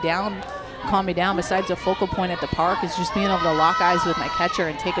calm me down calm me down besides a focal point at the park is just being able to lock eyes with my catcher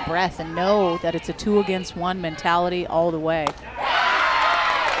and take a breath and know that it's a 2-against-1 mentality all the way.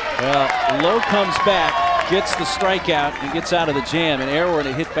 Well, Lowe comes back, gets the strikeout, and gets out of the jam. An error and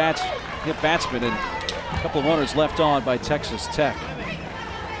a hit batsman, and a couple of runners left on by Texas Tech.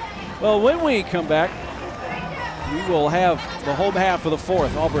 Well, when we come back, we will have the home half of the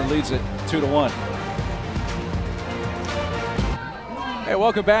fourth. Auburn leads it 2-1. Hey,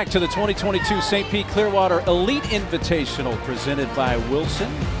 welcome back to the 2022 St. Pete Clearwater Elite Invitational presented by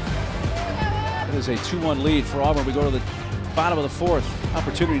Wilson. It is a 2-1 lead for Auburn. We go to the bottom of the fourth.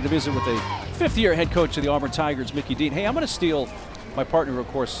 Opportunity to visit with a fifth-year head coach of the Auburn Tigers, Mickey Dean. Hey, I'm going to steal my partner, of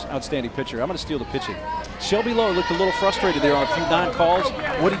course, outstanding pitcher. I'm going to steal the pitching. Shelby Lowe looked a little frustrated there on a few non-calls.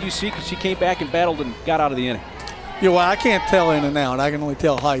 What did you see? Because she came back and battled and got out of the inning. Yeah, well, I can't tell in and out. I can only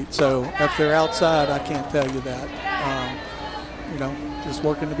tell height. So if they're outside, I can't tell you that. You know, just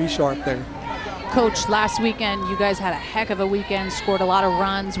working to be sharp there. Coach, last weekend you guys had a heck of a weekend, scored a lot of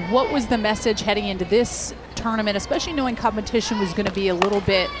runs. What was the message heading into this tournament, especially knowing competition was going to be a little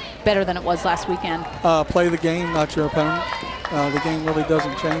bit better than it was last weekend? Play the game, not your opponent. The game really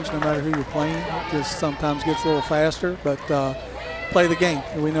doesn't change no matter who you're playing. It just sometimes gets a little faster, but play the game.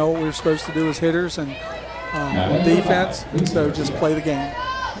 We know what we're supposed to do as hitters and defense, so just play the game.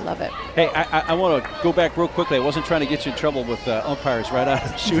 Love it. Hey, I want to go back real quickly. I wasn't trying to get you in trouble with umpires right out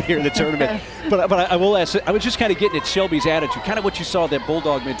of the chute here in the tournament. but I will ask, I was just kind of getting at Shelby's attitude, kind of what you saw, that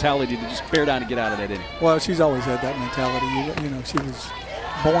bulldog mentality to just bear down and get out of that inning. Well, she's always had that mentality. You know, she was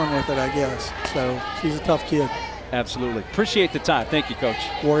born with it, I guess. So she's a tough kid. Absolutely. Appreciate the time. Thank you, Coach.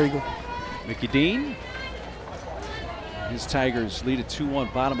 War Eagle. Mickey Dean. His Tigers lead at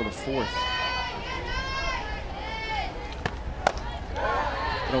 2-1, bottom of the fourth.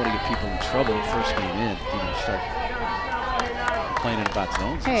 I don't want to get people in trouble first game in. You know, start complaining about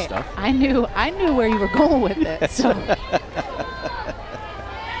zones and stuff. I knew where you were going with it. So.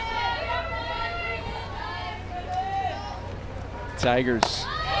 Tigers.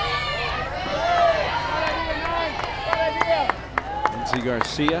 Lindsey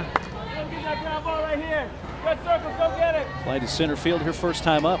Garcia. Fly to center field her first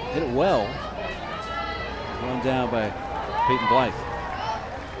time up. Hit it well. Run down by Peyton Blythe.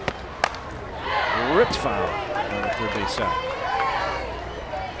 Ripped foul on the third base side.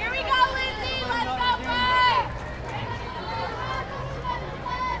 Here we go, Lindsay. Let's go,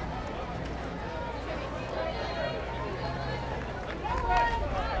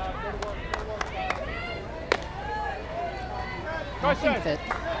 play. I think that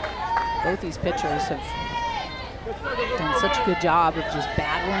both these pitchers have done such a good job of just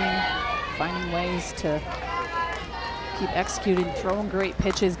battling, finding ways to keep executing, throwing great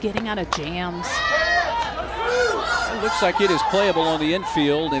pitches, getting out of jams. It looks like it is playable on the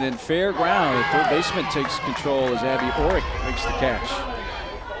infield and in fair ground. The third baseman takes control as Abby Orrick makes the catch.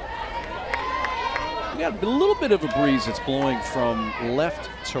 We got a little bit of a breeze that's blowing from left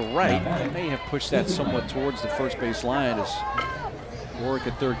to right. That may have pushed that somewhat towards the first base line as Orrick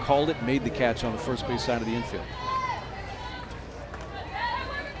at third called it, made the catch on the first base side of the infield.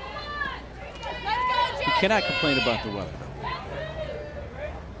 You cannot complain about the weather, though.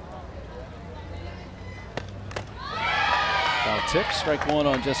 Foul tip, strike one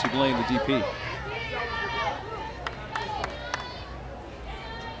on Jesse Blaine, the DP.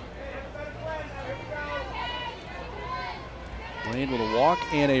 Blaine with a walk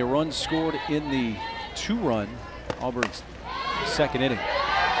and a run scored in the 2-run Auburn's second inning.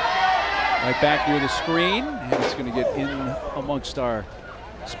 Right back near the screen, and it's going to get in amongst our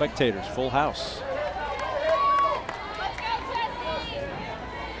spectators. Full house.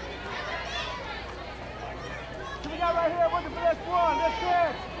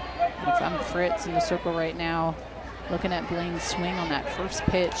 If I'm Fritz in the circle right now, looking at Blaine's swing on that first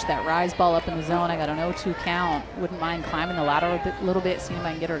pitch, that rise ball up in the zone, I got an 0-2 count. Wouldn't mind climbing the ladder a little bit, seeing if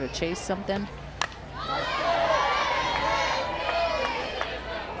I can get her to chase something.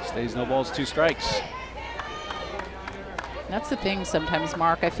 Stays no balls, 2 strikes. That's the thing sometimes,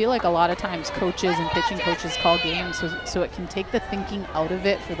 Mark. I feel like a lot of times coaches and pitching coaches call games so it can take the thinking out of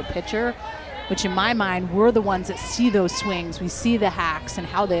it for the pitcher, which in my mind, we're the ones that see those swings. We see the hacks and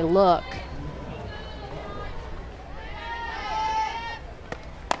how they look.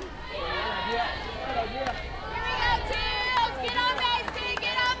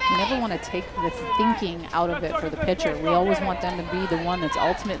 We never want to take the thinking out of it for the pitcher. We always want them to be the one that's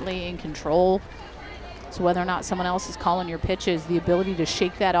ultimately in control. So whether or not someone else is calling your pitches, the ability to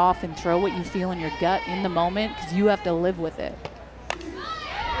shake that off and throw what you feel in your gut in the moment, because you have to live with it.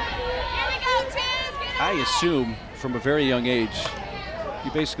 I assume from a very young age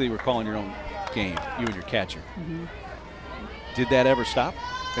You basically were calling your own game, you and your catcher. Did that ever stop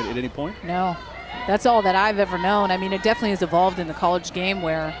at any point? No, that's all that I've ever known. I mean, it definitely has evolved in the college game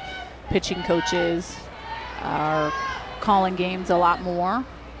where pitching coaches are calling games a lot more.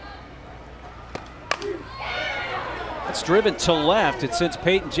 It's driven to left. It sends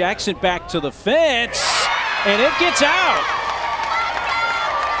Peyton Jackson back to the fence, and it gets out.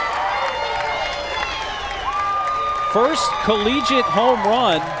 First collegiate home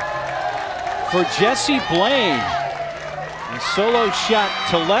run for Jesse Blaine. A solo shot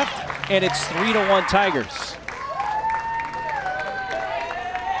to left, and it's 3-1 Tigers.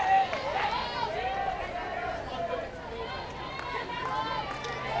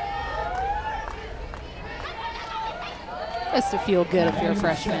 Has to feel good if you're a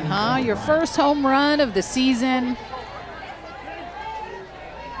freshman, huh? Your first home run of the season.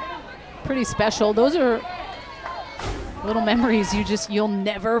 Pretty special. Those are little memories you'll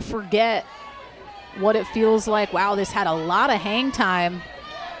never forget what it feels like. Wow, this had a lot of hang time.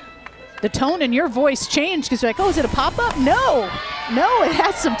 The tone in your voice changed because you're like, oh, is it a pop-up? No, it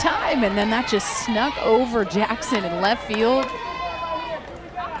has some time. And then that just snuck over Jackson in left field.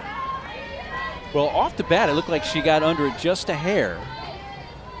 Well, off the bat, it looked like she got under it just a hair.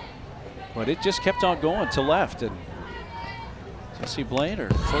 But it just kept on going to left. And Jesse Blaine, her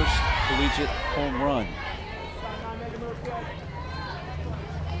first collegiate home run.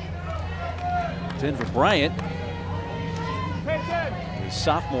 Denver Bryant, a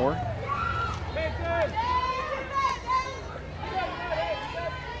sophomore.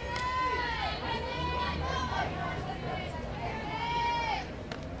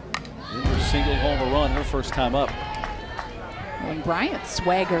 Single home run, her first time up. When Bryant's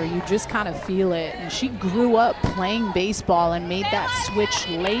swagger, you just kind of feel it. And she grew up playing baseball and made that switch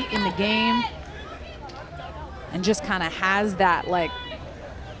late in the game. And just kind of has that like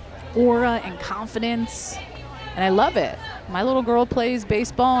aura and confidence. And I love it. My little girl plays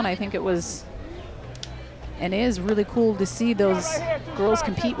baseball, and I think it was and is really cool to see those girls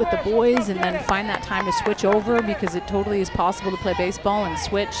compete with the boys and then find that time to switch over, because it totally is possible to play baseball and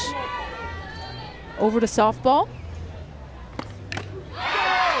switch over to softball.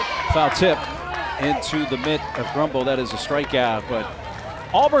 Foul tip into the mitt of Grumble. That is a strikeout, but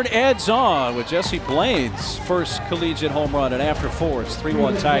Auburn adds on with Jesse Blaine's first collegiate home run, and after 4, it's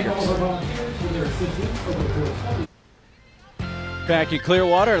 3-1 Tigers. Back in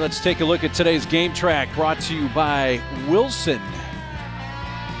Clearwater, let's take a look at today's game track, brought to you by Wilson.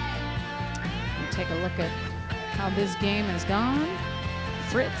 We'll take a look at how this game has gone.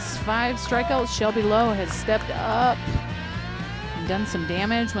 Fritz, 5 strikeouts. Shelby Lowe has stepped up and done some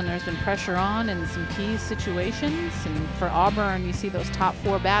damage when there's been pressure on in some key situations. And for Auburn, you see those top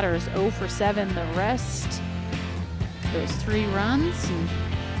 4 batters, 0 for 7. The rest, those 3 runs, and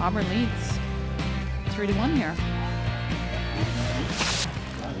Auburn leads 3-1 here.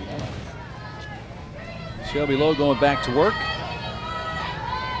 Shelby Lowe going back to work.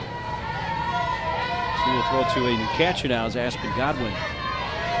 She will throw to a new catcher now as Aspen Godwin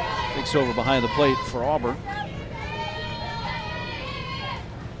takes over behind the plate for Auburn.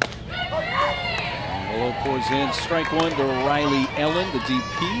 And Lowe pours in strike 1 to Riley Ellen, the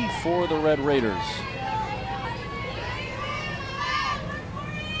DP for the Red Raiders.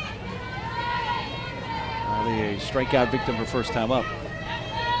 Riley, a strikeout victim her first time up.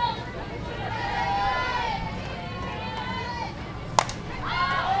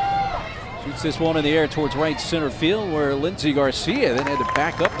 Shoots this one in the air towards right center field, where Lindsey Garcia then had to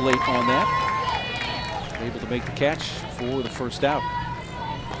back up late on that. Able to make the catch for the first out.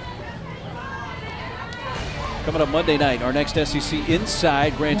 Coming up Monday night, our next SEC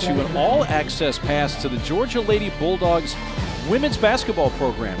Inside grants you an all-access pass to the Georgia Lady Bulldogs women's basketball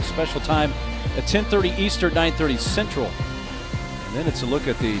program. Special time at 10:30 Eastern, 9:30 Central. And then it's a look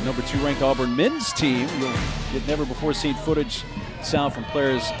at the number 2 ranked Auburn men's team. You'll get never-before-seen footage, sound from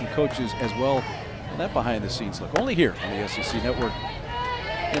players and coaches as well. And that behind-the-scenes look only here on the SEC Network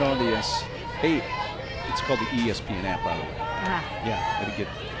and on the hey, it's called the ESPN app, by the way. Yeah, I did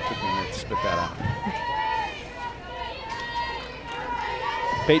took me a minute to spit that out.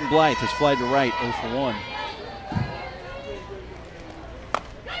 Peyton Blythe has flied to right, 0 for 1.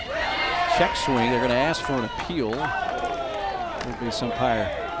 Check swing. They're going to ask for an appeal. Base umpire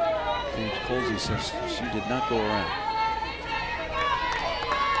James Colsey says she did not go around.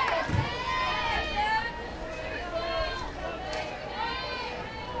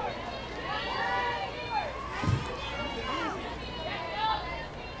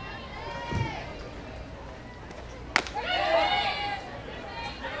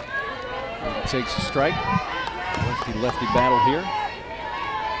 Takes a strike. Lefty battle here.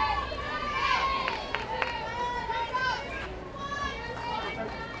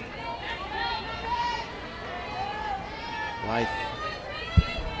 Blythe,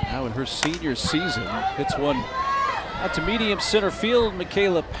 now in her senior season, hits one out to medium center field.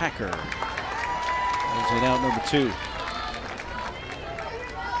 Michaela Packer is in out number 2.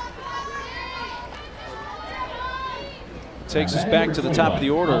 Takes us back to the top of the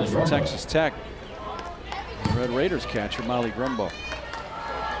order for Texas Tech. The Red Raiders catcher Molly Grumbo. 2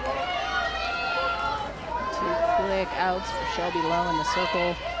 quick outs for Shelby Lowe in the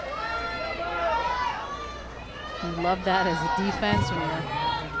circle. We love that as a defense when your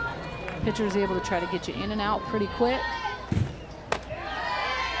pitcher is able to try to get you in and out pretty quick.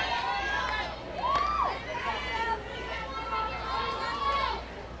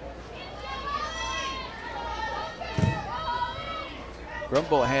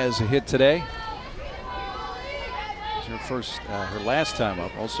 Grumbo has a hit today. It's her last time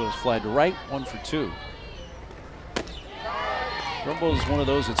up. Also has fly to right, 1 for 2. Grumbo is one of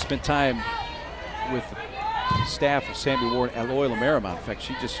those that spent time with the staff of Sammy Ward at Loyola Marymount. In fact,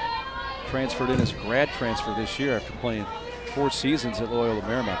 she just transferred in as a grad transfer this year after playing 4 seasons at Loyola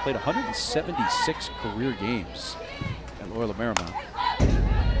Marymount. Played 176 career games at Loyola Marymount.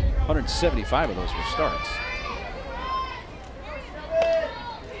 175 of those were starts.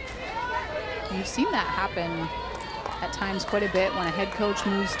 You've seen that happen at times quite a bit when a head coach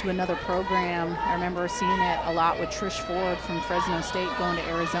moves to another program. I remember seeing it a lot with Trish Ford from Fresno State going to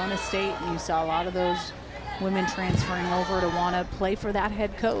Arizona State, and you saw a lot of those women transferring over to want to play for that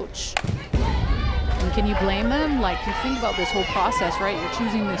head coach. And can you blame them? Like, you think about this whole process, right? You're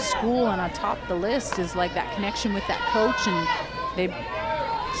choosing this school, and on top of the list is like that connection with that coach, and they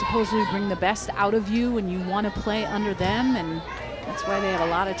supposedly bring the best out of you, and you want to play under them, and that's why they have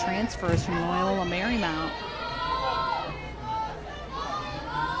a lot of transfers from Loyola Marymount.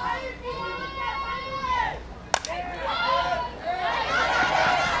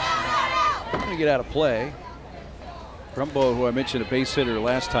 Going to get out of play. Grumbo, who I mentioned, a base hitter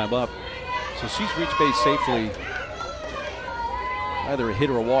last time up. So she's reached base safely, either a hit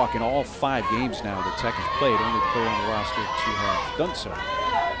or a walk in all 5 games now that Tech has played. Only player on the roster to have done so.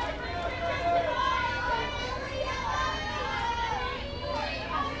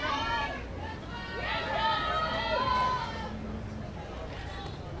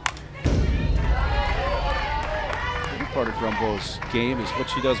 Part of Grumbo's game is what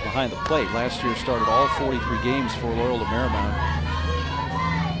she does behind the plate. Last year started all 43 games for Loyola Marymount,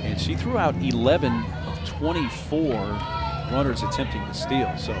 and she threw out 11 of 24 runners attempting to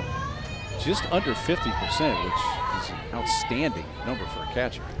steal, so just under 50%, which is an outstanding number for a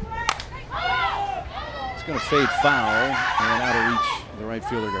catcher. It's going to fade foul and out of reach of the right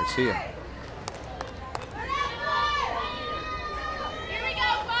fielder Garcia.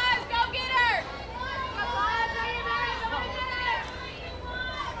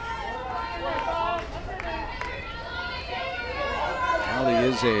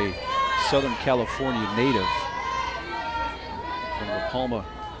 Is a Southern California native from La Palma,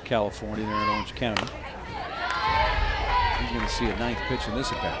 California, there in Orange County. He's going to see a 9th pitch in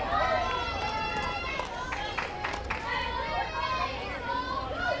this at bat.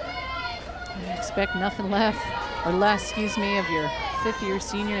 I expect nothing less, excuse me, of your 5th-year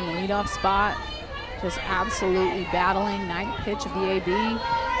senior in the leadoff spot. Just absolutely battling. 9th pitch of the AB.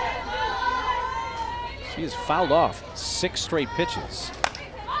 She has fouled off 6 straight pitches.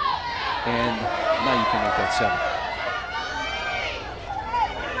 And now you can make that 7.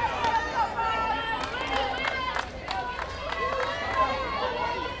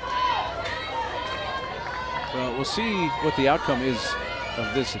 Well, we'll see what the outcome is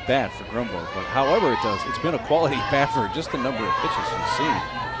of this at bat for Grumbo, but however it does, it's been a quality at bat for just the number of pitches we've seen.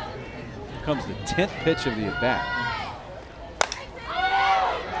 Here comes the 10th pitch of the at bat.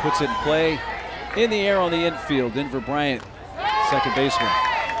 Puts it in play, in the air on the infield. Denver Bryant, second baseman,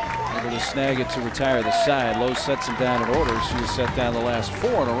 able to snag it to retire the side. Lowe sets him down in order. She has set down the last 4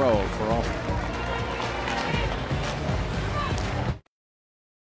 in a row for Auburn.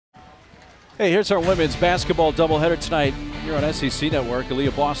 Hey, here's our women's basketball doubleheader tonight here on SEC Network.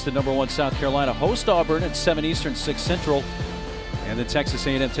 Aaliyah Boston, #1 South Carolina, host Auburn at 7 Eastern, 6 Central. And then Texas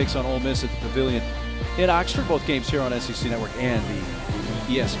A&M takes on Ole Miss at the Pavilion in Oxford. Both games here on SEC Network and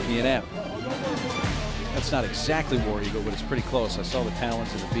the ESPN app. That's not exactly War Eagle, but it's pretty close. I saw the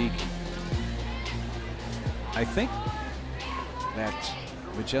talons in the beak. I think that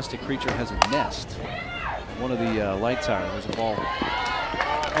majestic creature has a nest. One of the light tower, there's a ball.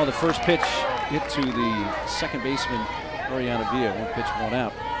 Oh, the first pitch hit to the second baseman, Oriana Villa. 1 pitch, 1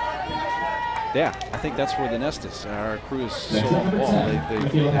 out. Yeah, I think that's where the nest is. Our crew is so on the ball. They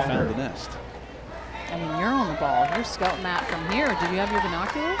found the nest. I mean, you're on the ball. You're scouting that from here. Did you have your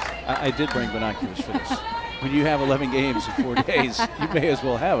binoculars? I did bring binoculars for this. when you have 11 games in 4 days, you may as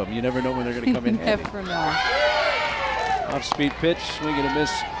well have them. You never know when they're going to come in handy. Never know. Off-speed pitch, swing and a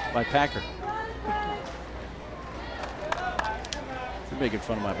miss by Packer. You're making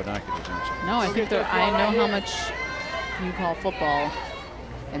fun of my binoculars, aren't you? No, I think I know how much you call football.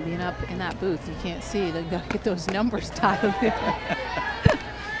 And being up in that booth, you can't see. They've got to get those numbers dialed in.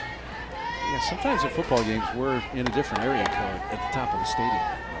 Yeah, sometimes at football games, we're in a different area code at the top of the stadium.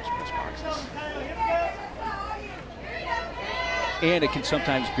 Those press boxes. And it can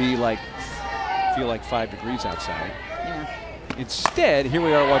sometimes be like, feel like 5 degrees outside. Yeah. Instead, here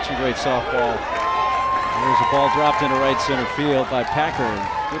we are watching great softball. There's a ball dropped into right center field by Packer.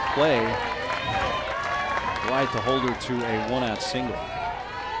 Good play. Wide to hold her to a 1-out single.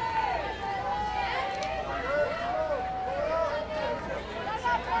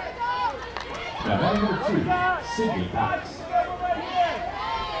 Now batting number 2, Sydney Cox.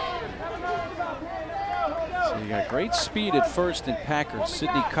 So you got great speed at first in Packer.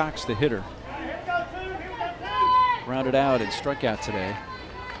 Sydney Cox, the hitter. Rounded out and struck out today.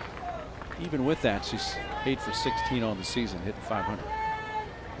 Even with that, she's 8 for 16 on the season, hitting 500.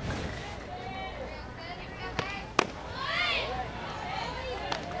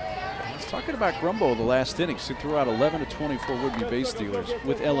 Talking about Grumbo the last inning, she threw out 11 of 24 would-be base stealers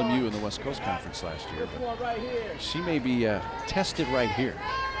with LMU in the West Coast Conference last year. But she may be tested right here.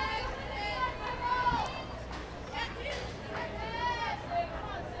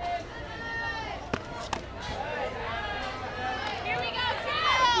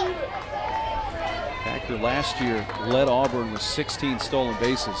 Packer last year led Auburn with 16 stolen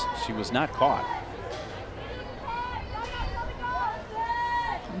bases. She was not caught.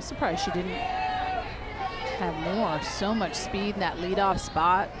 I'm surprised she didn't have more. So much speed in that leadoff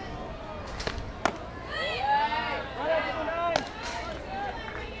spot.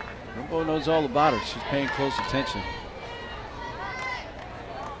 Grumbo knows all about her. She's paying close attention.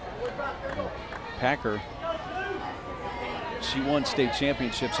 Packer, she won state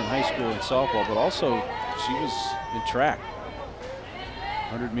championships in high school and softball, but also she was in track.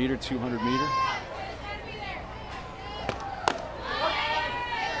 100 meter, 200 meter.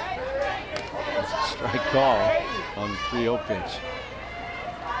 Strike call on the 3-0 pitch.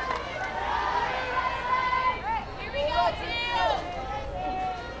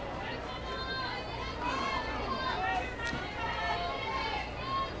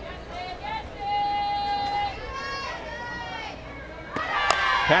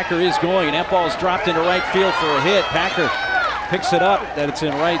 Packer is going, and that ball's dropped into right field for a hit. Packer picks it up, that it's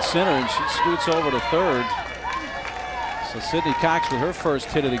in right center, and she scoots over to third. So Sydney Cox with her first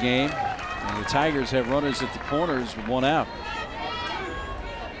hit of the game. And the Tigers have runners at the corners with 1 out.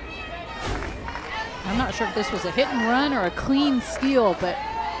 I'm not sure if this was a hit and run or a clean steal, but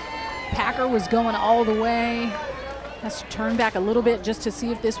Packer was going all the way. Has to turn back a little bit just to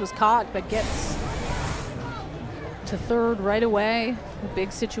see if this was caught, but gets to third right away. A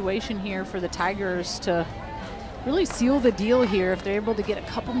big situation here for the Tigers to really seal the deal here if they're able to get a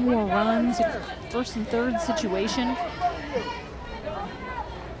couple more runs. First and third situation.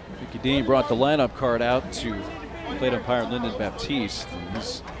 Dean brought the lineup card out to plate umpire Lyndon Baptiste. And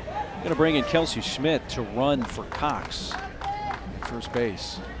he's going to bring in Kelsey Schmidt to run for Cox at first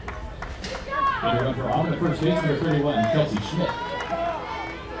base. Here run for Auburn, first base, number 31, Kelsey Schmidt.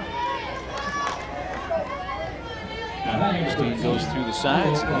 Dean goes through the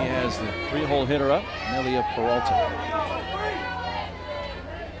sides. He has the 3-hole hitter up, Nelia Peralta.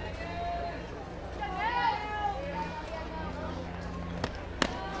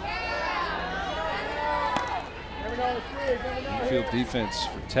 Infield defense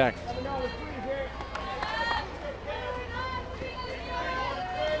for Tech.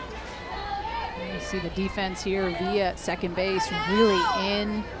 You see the defense here via at second base really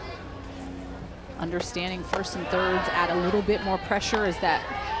in, understanding first and thirds, add a little bit more pressure as that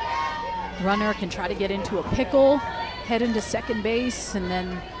runner can try to get into a pickle, head into second base, and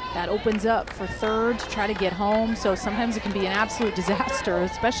then that opens up for third to try to get home. So sometimes it can be an absolute disaster,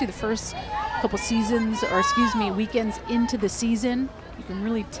 especially the first couple seasons, or excuse me, weekends into the season. You can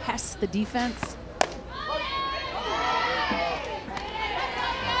really test the defense.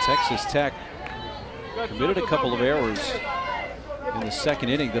 Texas Tech committed a couple of errors in the second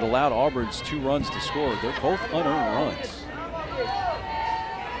inning that allowed Auburn's 2 runs to score. They're both unearned runs.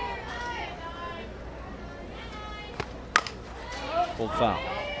 Pulled foul.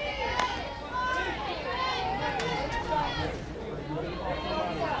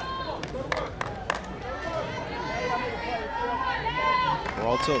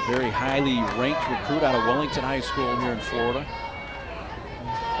 Peralta, a very highly ranked recruit out of Wellington High School here in Florida.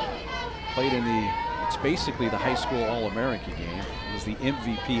 Played in the It's basically the high school All-American game. He was the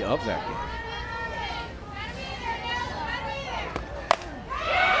MVP of that game.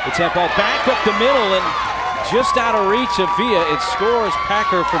 It's that ball back up the middle and just out of reach of Villa. It scores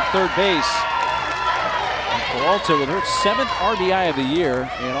Packer from third base. And Peralta with her 7th RBI of the year,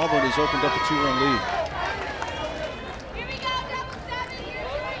 and Auburn has opened up a 2-run lead.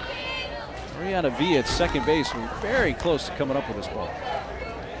 Mariana Villa at second base was very close to coming up with this ball.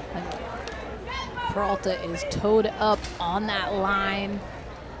 Peralta is towed up on that line.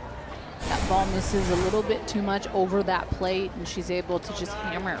 That ball misses a little bit too much over that plate, and she's able to just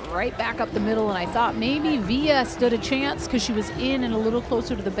hammer it right back up the middle. And I thought maybe Villa stood a chance because she was in and a little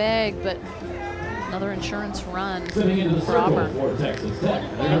closer to the bag, but another insurance run for Auburn. They're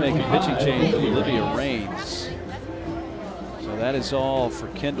going to make a pitching change to Olivia Raines. So that is all for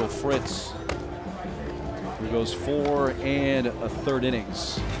Kendall Fritz, who goes 4 1/3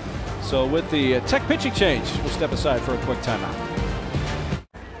 innings. So with the Tech pitching change, we'll step aside for a quick timeout.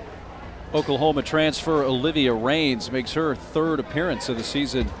 Oklahoma transfer Olivia Raines makes her 3rd appearance of the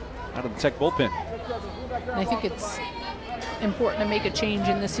season out of the Tech bullpen. And I think it's important to make a change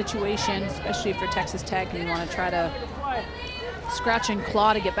in this situation, especially for Texas Tech, and you want to try to scratch and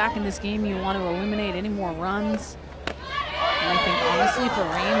claw to get back in this game. You want to eliminate any more runs. And I think honestly for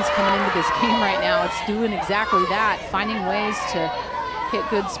Raines coming into this game right now, it's doing exactly that, finding ways to hit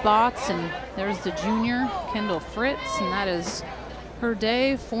good spots. And there's the junior, Kendall Fritz, and that is her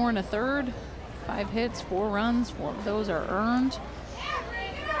day. 4 1/3, 5 hits, 4 runs, 4 of those are earned.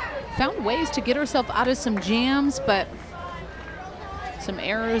 Found ways to get herself out of some jams, but some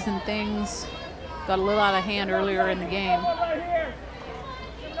errors and things got a little out of hand earlier in the game.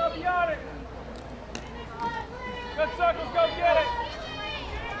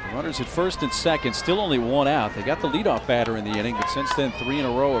 Runners at first and second, still only 1 out. They got the leadoff batter in the inning, but since then 3 in a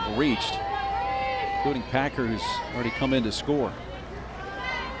row have reached, including Packer, who's already come in to score.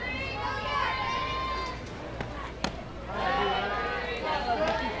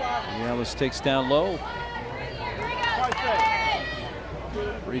 Ellis takes down low.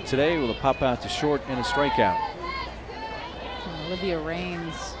 Reed today with a pop out to short and a strikeout. And Olivia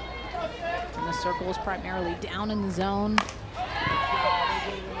Raines in the circles, primarily down in the zone.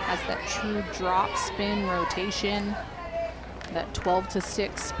 Has that true drop spin rotation, that 12 to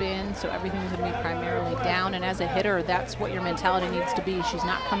 6 spin, so everything's going to be primarily down. And as a hitter, that's what your mentality needs to be. She's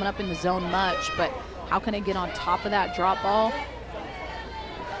not coming up in the zone much, but how can I get on top of that drop ball?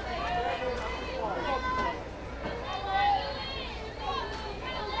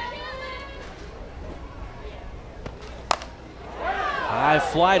 High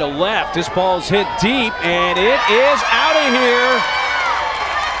fly to left. This ball's hit deep, and it is out of here.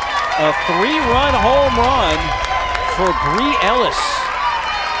 A 3-run home run for Bree Ellis.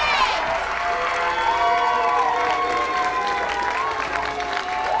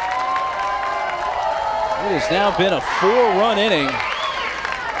 It has now been a 4-run inning.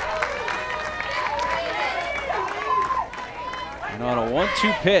 And on a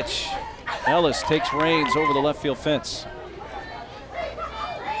 1-2 pitch, Ellis takes Raines over the left field fence.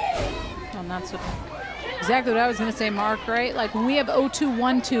 That's exactly what I was going to say, Mark, right? Like when we have 0-2,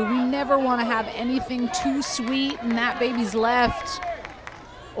 1-2, we never want to have anything too sweet, and that baby's left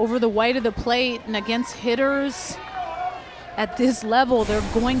over the white of the plate. And against hitters at this level, they're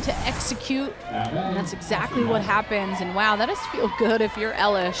going to execute, and that's exactly what happens. And wow, that does feel good if you're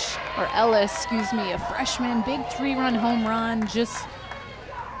Ellis, excuse me, a freshman, big 3-run home run, just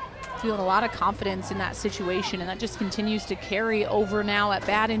feeling a lot of confidence in that situation, and that just continues to carry over now at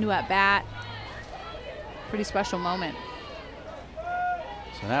bat into at bat. Pretty special moment.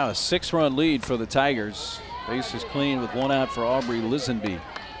 So now a 6-run lead for the Tigers. Base is clean with 1 out for Aubrey Lisenby.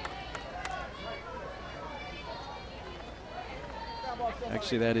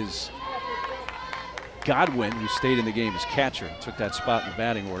 Actually, that is Godwin, who stayed in the game as catcher, took that spot in the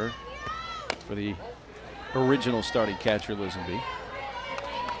batting order for the original starting catcher, Lisenby.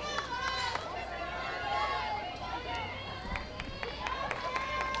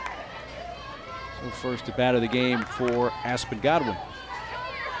 So first at bat of the game for Aspen Godwin.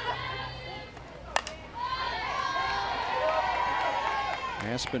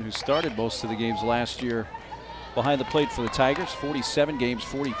 Aspen, who started most of the games last year behind the plate for the Tigers, 47 games,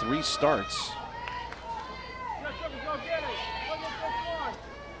 43 starts.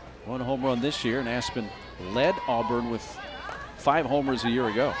 1 home run this year, and Aspen led Auburn with 5 homers a year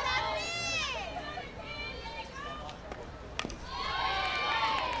ago.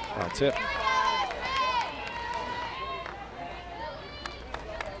 That's it.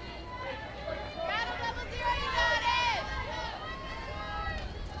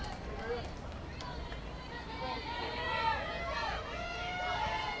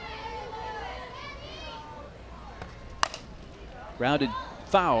 Grounded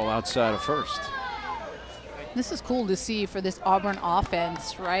foul outside of first. This is cool to see for this Auburn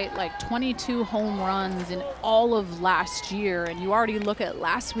offense, right? Like 22 home runs in all of last year. And you already look at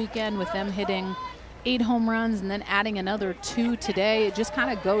last weekend with them hitting 8 home runs and then adding another 2 today. It just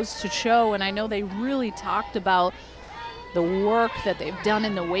kind of goes to show. And I know they really talked about the work that they've done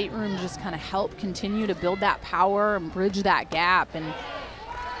in the weight room, just kind of help continue to build that power and bridge that gap. And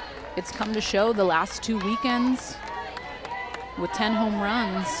it's come to show the last 2 weekends with 10 home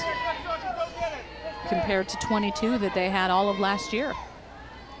runs compared to 22 that they had all of last year.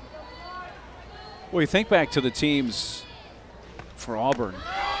 Well, you think back to the teams for Auburn.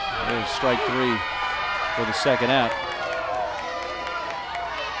 There's strike 3 for the second out.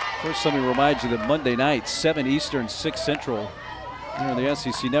 First, let me remind you that Monday night, 7 Eastern, 6 Central, here on the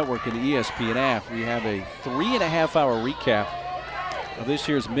SEC Network and the ESPN app, we have a 3.5-hour recap of this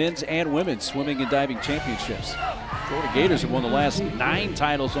year's men's and women's swimming and diving championships. Florida Gators have won the last 9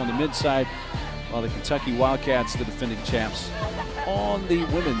 titles on the men's side, while the Kentucky Wildcats, the defending champs, on the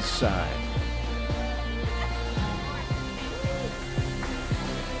women's side.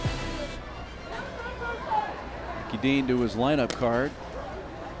 Mickey Dean to his lineup card.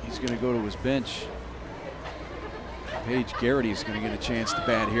 He's going to go to his bench. Paige Garrity is going to get a chance to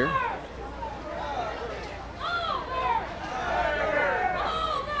bat here.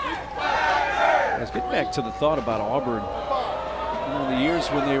 Let's get back to the thought about Auburn. You know, the years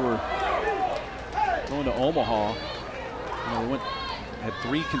when they were going to Omaha, they had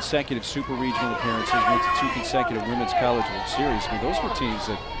 3 consecutive super regional appearances, went to 2 consecutive women's college World Series. I mean, those were teams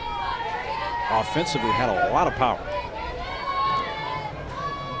that offensively had a lot of power.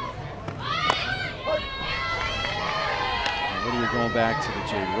 And whether you're going back to the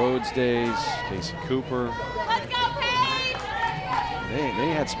Jade Rhodes days, Casey Cooper, Let's go, Paige!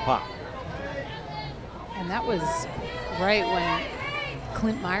 they had some pop. And that was right when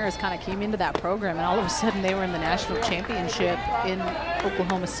Clint Myers kind of came into that program, and all of a sudden they were in the national championship in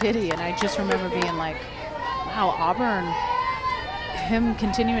Oklahoma City. And I just remember being like, wow, Auburn, him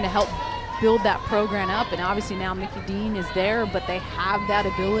continuing to help build that program up. And obviously now Mickey Dean is there, but they have that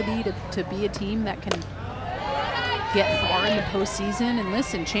ability to be a team that can get far in the postseason. And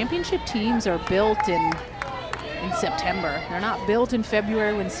listen, championship teams are built in September. They're not built in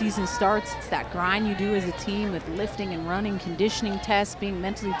February when season starts. It's that grind you do as a team with lifting and running, conditioning tests, being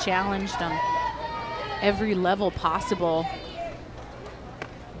mentally challenged on every level possible.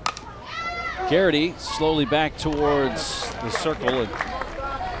 Garrity slowly back towards the circle, and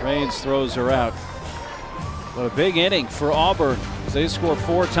Raines throws her out. But a big inning for Auburn as they score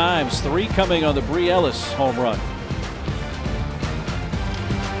 4 times, 3 coming on the Bree Ellis home run.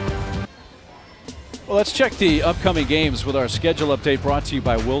 Well, let's check the upcoming games with our schedule update brought to you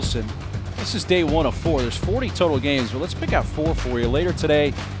by Wilson. This is day 1 of 4. There's 40 total games, but let's pick out 4 for you. Later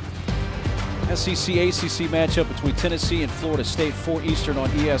today, SEC-ACC matchup between Tennessee and Florida State, 4 Eastern on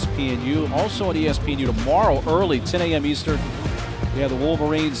ESPNU. Also on ESPNU tomorrow early, 10 a.m. Eastern, we have the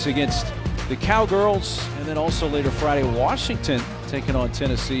Wolverines against the Cowgirls. And then also later Friday, Washington taking on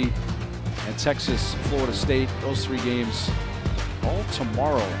Tennessee, and Texas, Florida State. Those 3 games all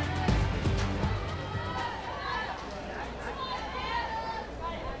tomorrow.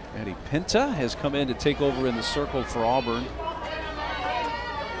 Maddie Pinta has come in to take over in the circle for Auburn.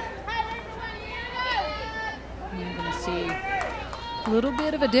 You're going to see a little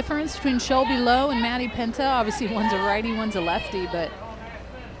bit of a difference between Shelby Lowe and Maddie Pinta. Obviously, one's a righty, one's a lefty, but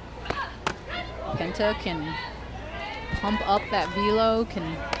Pinta can pump up that velo,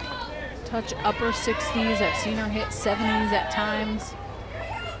 can touch upper 60s. I've seen her hit 70s at times.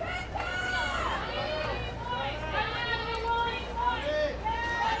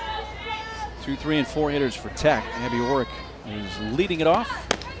 Two, 3, and 4 hitters for Tech. Abby Orrick is leading it off.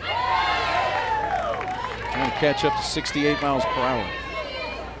 Trying to catch up to 68 miles per hour.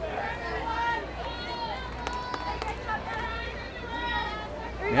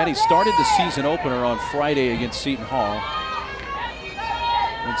 Maddie started the season opener on Friday against Seton Hall.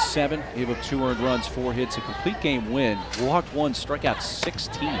 Went 7, gave up 2 earned runs, 4 hits, a complete game win. Walked 1, struck out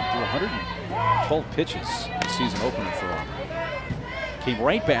 16 through 112 pitches in the season opener for Auburn. Came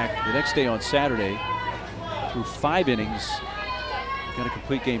right back the next day on Saturday, threw 5 innings, got a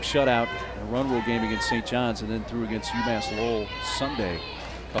complete game shutout, and a run rule game against St. John's, and then threw against UMass Lowell Sunday,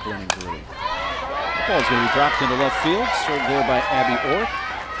 a couple innings early. The ball is going to be dropped into left field, served there by Abby Orrick.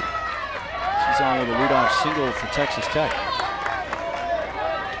 She's on with a leadoff single for Texas Tech.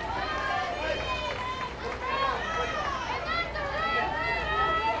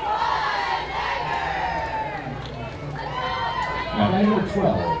 Number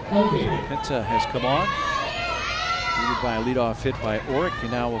 12, Elgate. Pinta has come on. Leaded by a leadoff hit by Oric,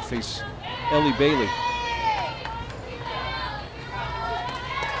 and now will face Ellie Bailey.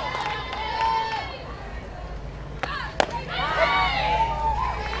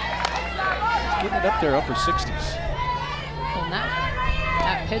 Getting it up there, upper 60s. Well,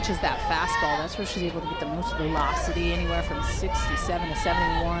 that pitch is that fastball. That's where she's able to get the most velocity, anywhere from 67 to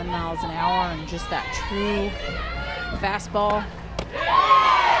 71 miles an hour, and just that true fastball.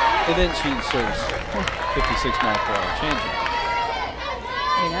 And then she serves 56 mile per hour changeup.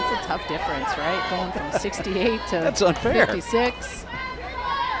 I mean, that's a tough difference, right? Going from 68 to That's unfair. 56.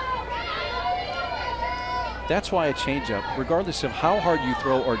 That's why a changeup, regardless of how hard you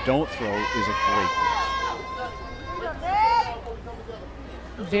throw or don't throw, is a great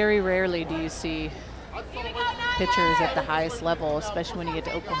pitch. Very rarely do you see pitchers at the highest level, especially when you get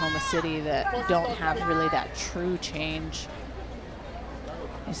to Oklahoma City, that don't have really that true change.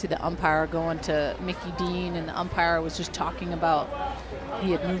 You see the umpire going to Mickey Dean, and the umpire was just talking about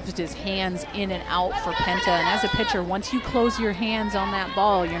he had moved his hands in and out for Penta. And as a pitcher, once you close your hands on that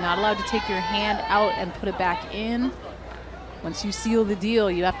ball, you're not allowed to take your hand out and put it back in. Once you seal the deal,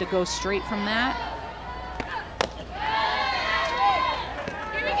 you have to go straight from that.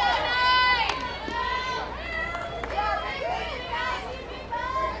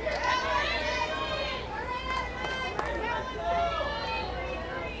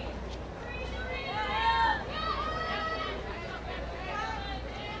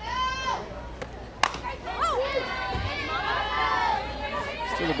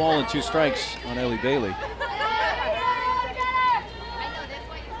 Still a ball and 2 strikes on Ellie Bailey.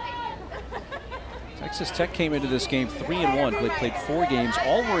 Texas Tech came into this game 3-1. They played 4 games.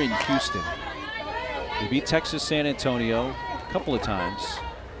 All were in Houston. They beat Texas San Antonio a couple of times.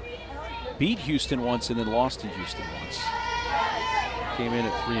 Beat Houston once and then lost to Houston once. Came in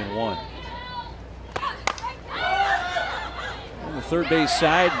at 3-1. On the third base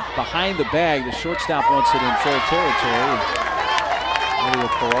side, behind the bag, the shortstop wants it in full territory. Mario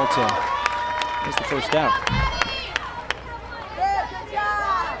Peralta is the first out.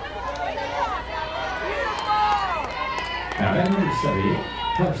 Now, at number 78,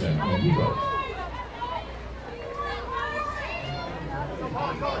 Carson and Evo.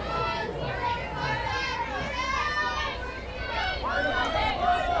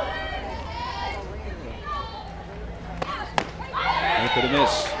 Look at a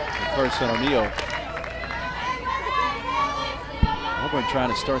miss for Carson O'Neill. Auburn trying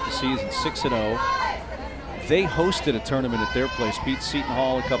to start the season 6-0. They hosted a tournament at their place, beat Seton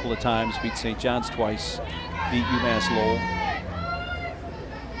Hall a couple of times, beat St. John's twice, beat UMass Lowell.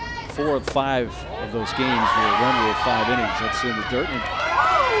 4 of 5 of those games were a run rule of 5 innings. That's in the dirt. And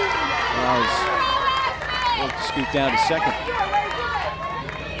allows Work to scoot down to second.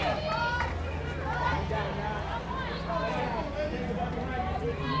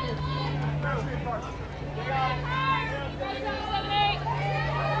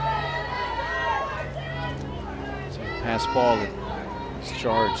 Pass ball that is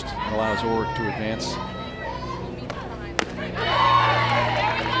charged and allows Oric to advance.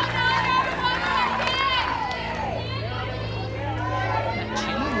 That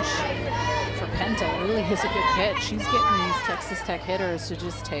change for Penta really is a good pitch. She's getting these Texas Tech hitters to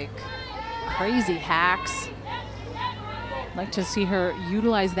just take crazy hacks. I'd like to see her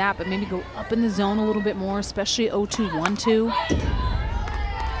utilize that, but maybe go up in the zone a little bit more, especially 0-2-1-2.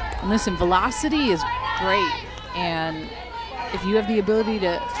 And listen, velocity is great. And if you have the ability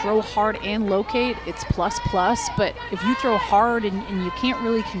to throw hard and locate, it's plus. But if you throw hard and you can't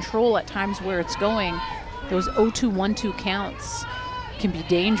really control at times where it's going, those 0-2-1-2 counts can be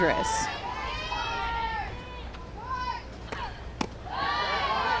dangerous.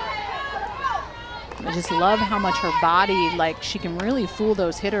 I just love how much her body, like she can really fool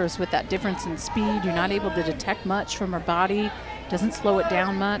those hitters with that difference in speed. You're not able to detect much from her body, doesn't slow it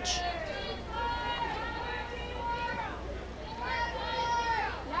down much.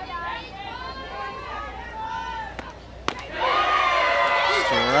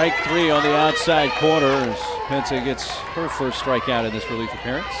 Strike 3 on the outside corner as Penta gets her first strikeout in this relief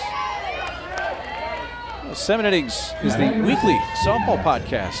appearance. 7 Innings is the weekly softball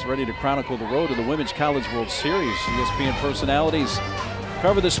podcast ready to chronicle the road to the Women's College World Series. ESPN personalities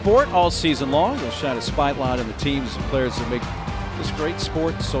cover the sport all season long. They'll shine a spotlight on the teams and players that make this great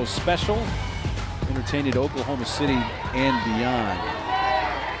sport so special, entertaining to Oklahoma City and beyond.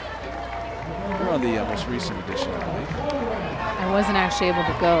 We're on the most recent edition, I believe. I wasn't actually able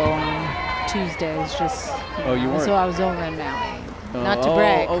to go on Tuesdays, just oh, you weren't? So I was over in Maui. Not to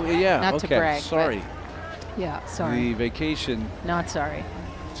brag. Oh, yeah. Not okay. to brag. Sorry. Yeah, sorry. The vacation. Not sorry.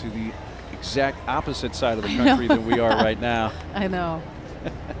 To the exact opposite side of the country than we are right now. I know.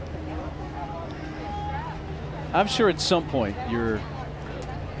 I'm sure at some point your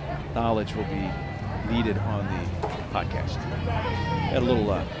knowledge will be needed on the podcast. Had a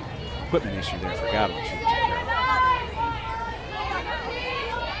little equipment issue there. Forgot what she took care of.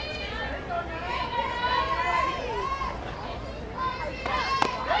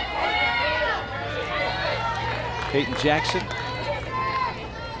 Peyton Jackson.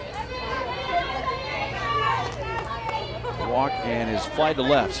 Walk and is fly to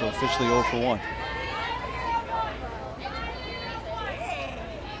left, so officially 0 for 1.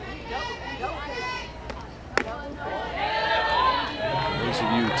 Those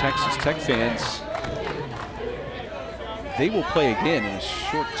of you Texas Tech fans, they will play again in a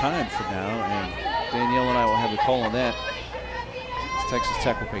short time from now, and Danielle and I will have the call on that. Texas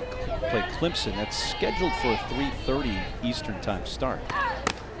Tech will play Clemson. That's scheduled for a 3:30 Eastern time start.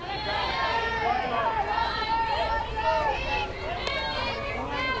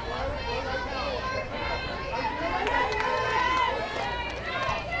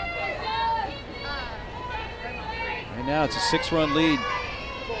 Right now it's a 6-run lead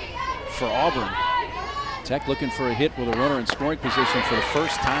for Auburn. Tech looking for a hit with a runner in scoring position for the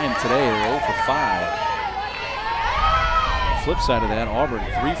first time today. They're 0 for 5. Flip side of that, Auburn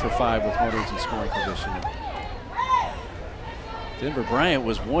 3 for 5 with runners in scoring position. Denver Bryant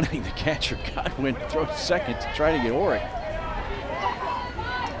was wanting the catcher Godwin throw second to try to get Oric.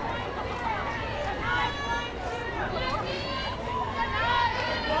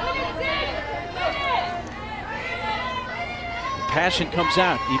 The passion comes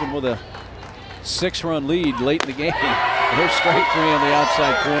out even with a 6-run lead late in the game. There's strike 3 on the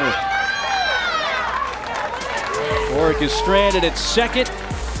outside corner. Oric is stranded at second.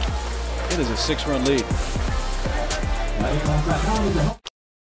 It is a 6-run lead.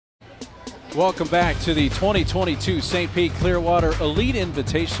 Welcome back to the 2022 St. Pete Clearwater Elite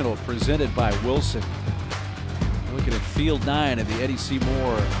Invitational presented by Wilson. Looking at Field 9 of the Eddie C.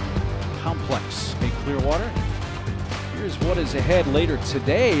 Moore Complex in Clearwater. Here's what is ahead later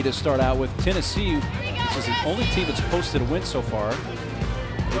today to start out with Tennessee, which is the only team that's posted a win so far.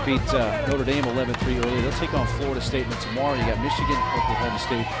 They beat Notre Dame 11-3 earlier. They'll take on Florida State, and tomorrow you got Michigan, Oklahoma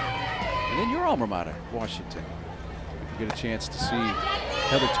State, and then your alma mater, Washington. You get a chance to see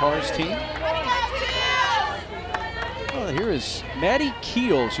Heather Tarr's team. Well, here is Maddie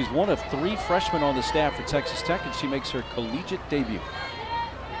Keel. She's one of 3 freshmen on the staff for Texas Tech, and she makes her collegiate debut.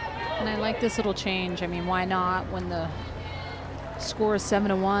 And I like this little change. I mean, why not? When the score is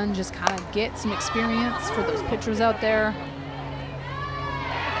 7-1, just kind of get some experience for those pitchers out there.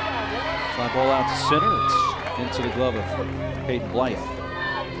 Fly ball out to center. It's into the glove of Peyton Blythe.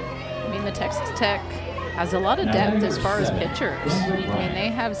 I mean, the Texas Tech has a lot of depth as far as pitchers. I mean, they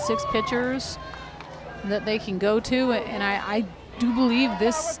have 6 pitchers that they can go to, and I do believe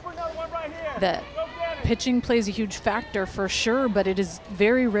that pitching plays a huge factor for sure, but it is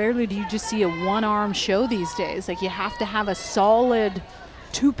very rarely do you just see a one-arm show these days. Like, you have to have a solid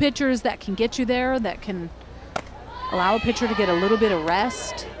 2 pitchers that can get you there, that can allow a pitcher to get a little bit of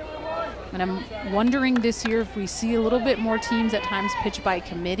rest. And I'm wondering this year if we see a little bit more teams at times pitch by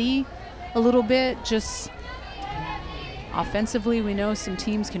committee a little bit. Just offensively, we know some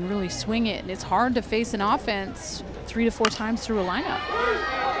teams can really swing it, and it's hard to face an offense 3 to 4 times through a lineup.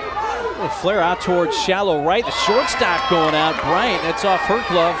 A flare out towards shallow right. The shortstop going out. Bryant, that's off her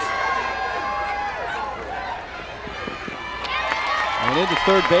glove. And into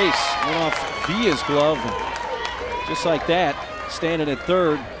third base. Went off Villa's glove. And just like that, standing at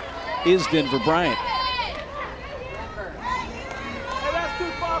third is Denver Bryant. Hey, that's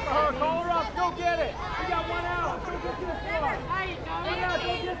too far for her. Call her up. Go get it. We got 1 out. Go get this one. Go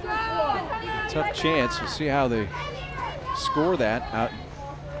get this one. Tough chance. We'll see how they score that out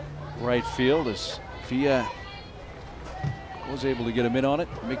right field as Villa was able to get him in on it.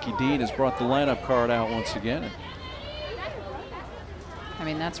 Mickey Dean has brought the lineup card out once again. I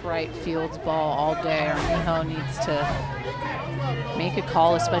mean, that's right field's ball all day. Armijo needs to make a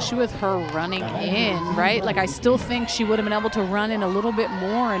call, especially with her running in, right? Like, I still think she would have been able to run in a little bit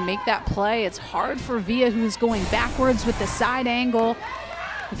more and make that play. It's hard for Villa, who's going backwards with the side angle.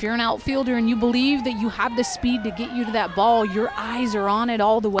 If you're an outfielder and you believe that you have the speed to get you to that ball, your eyes are on it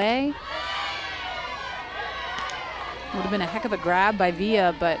all the way. Would have been a heck of a grab by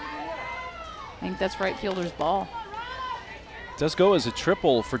Villa, but I think that's right fielder's ball. Does go as a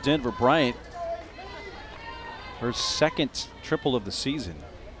triple for Denver Bryant. Her 2nd triple of the season.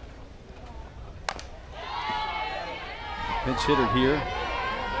 Pinch hitter here.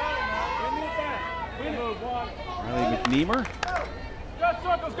 Riley McNeamer.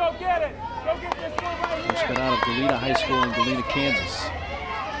 circles, go get it. Go get this one right here. Freshman out of Galena High School in Galena, Kansas.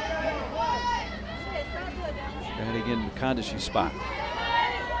 Batting in Kondishi's spot.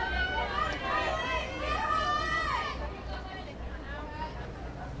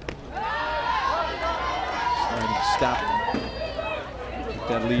 Sliding stop. Get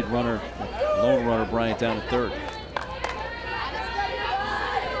that lead runner, lone runner, Bryant down at third.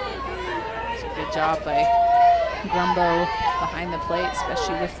 Good job by Grumbo behind the plate,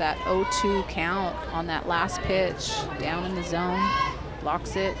 especially with that 0-2 count on that last pitch. Down in the zone,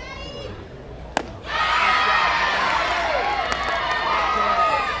 blocks it.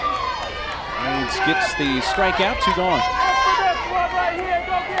 Reigns gets the strikeout, 2 gone.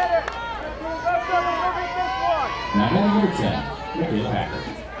 Now batting number 10, Michaela Packer.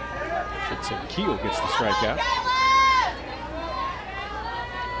 Should say Keel gets the strikeout.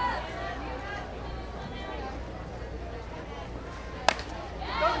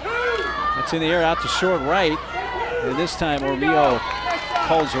 That's in the air out to short right. And this time Ormillo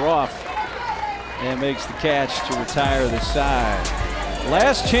calls her off and makes the catch to retire the side.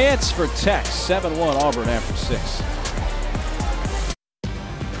 Last chance for Tech. 7-1 Auburn after 6.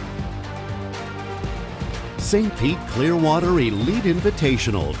 St. Pete Clearwater Elite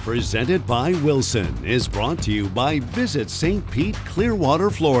Invitational, presented by Wilson, is brought to you by Visit St. Pete Clearwater,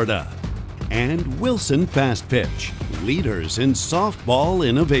 Florida, and Wilson Fast Pitch, leaders in softball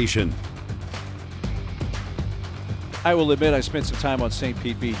innovation. I will admit I spent some time on St.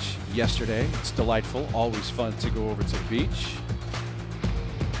 Pete Beach yesterday. It's delightful, always fun to go over to the beach.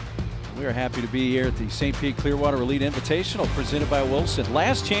 We are happy to be here at the St. Pete Clearwater Elite Invitational presented by Wilson.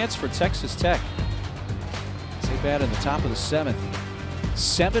 Last chance for Texas Tech. They bat in the top of the 7th.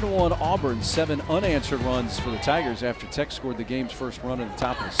 7-1 Auburn, 7 unanswered runs for the Tigers after Tech scored the game's first run in the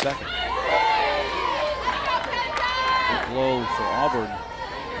top of the 2nd. A blow for Auburn.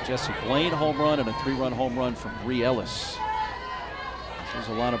 Jesse Blaine home run and a 3-run home run from Bree Ellis. There's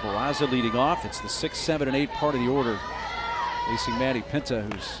Alana Barraza leading off. It's the 6, 7, and 8 part of the order. Facing Maddie Pinta,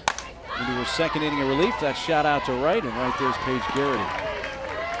 who's into her 2nd inning of relief. That shot out to right, and right there's Paige Garrity.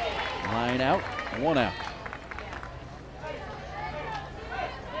 Line out, 1 out.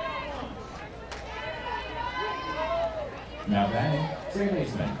 Now batting, third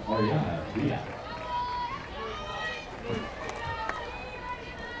baseman, Oriana Villa.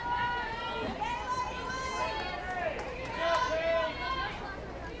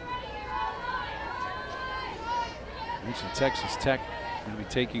 Mentioned Texas Tech going to be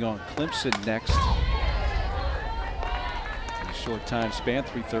taking on Clemson next. In a short time span,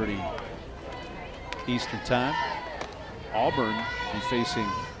 3:30 Eastern time. Auburn will be facing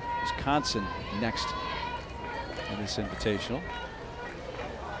Wisconsin next in this invitational.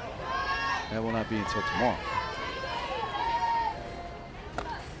 That will not be until tomorrow.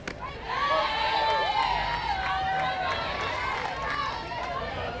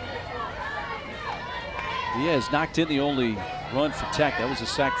 Diaz knocked in the only run for Tech. That was a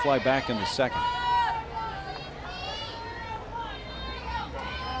sac fly back in the 2nd.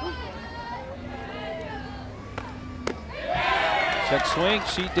 Check swing,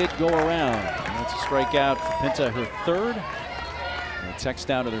 she did go around. And that's a strikeout for Pinta, her 3rd. And Tech's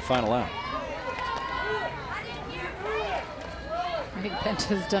down to their final out. I think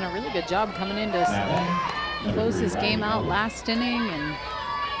Pinta's done a really good job coming in to close this game out last inning and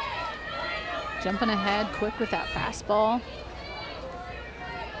jumping ahead quick with that fastball.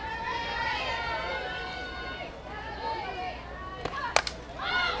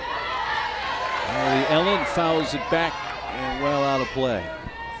 The Ellen fouls it back and well out of play.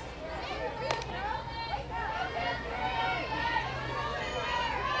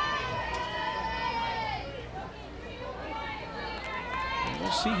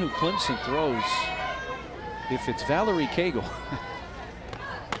 We'll see who Clemson throws. If it's Valerie Cagle,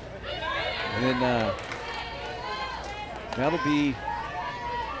 then that'll be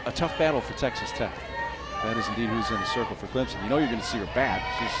a tough battle for Texas Tech. That is indeed who's in the circle for Clemson. You know you're going to see her bat.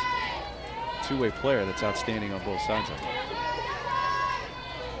 She's a two-way player that's outstanding on both sides of it.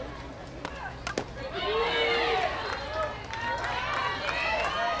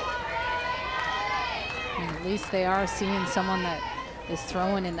 At least they are seeing someone that is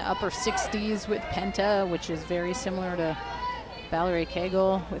throwing in the upper 60s with Penta, which is very similar to Valerie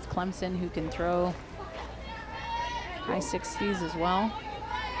Cagle with Clemson, who can throw high 60s as well.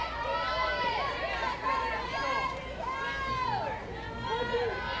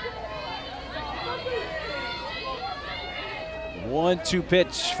 One-two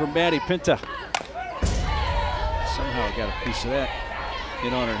pitch from Maddie Pinta. Somehow got a piece of that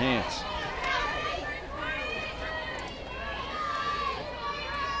in on her hands.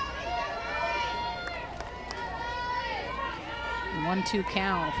 1-2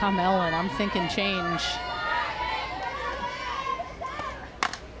 count. If I'm Ellen, I'm thinking change.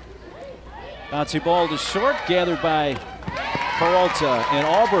 Bouncy ball to short, gathered by Peralta, and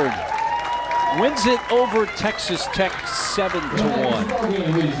Auburn wins it over Texas Tech 7-1.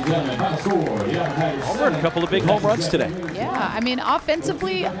 Auburn, a couple of big home runs today. Yeah, I mean,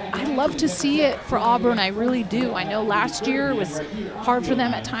 offensively, I love to see it for Auburn. I really do. I know last year it was hard for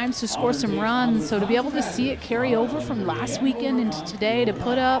them at times to score some runs, so to be able to see it carry over from last weekend into today to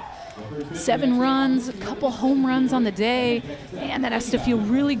put up 7 runs, a couple home runs on the day, man, that has to feel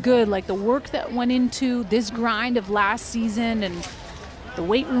really good. Like the work that went into this grind of last season and the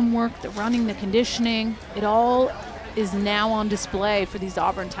weight room work, the running, the conditioning, it all is now on display for these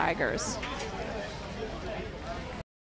Auburn Tigers.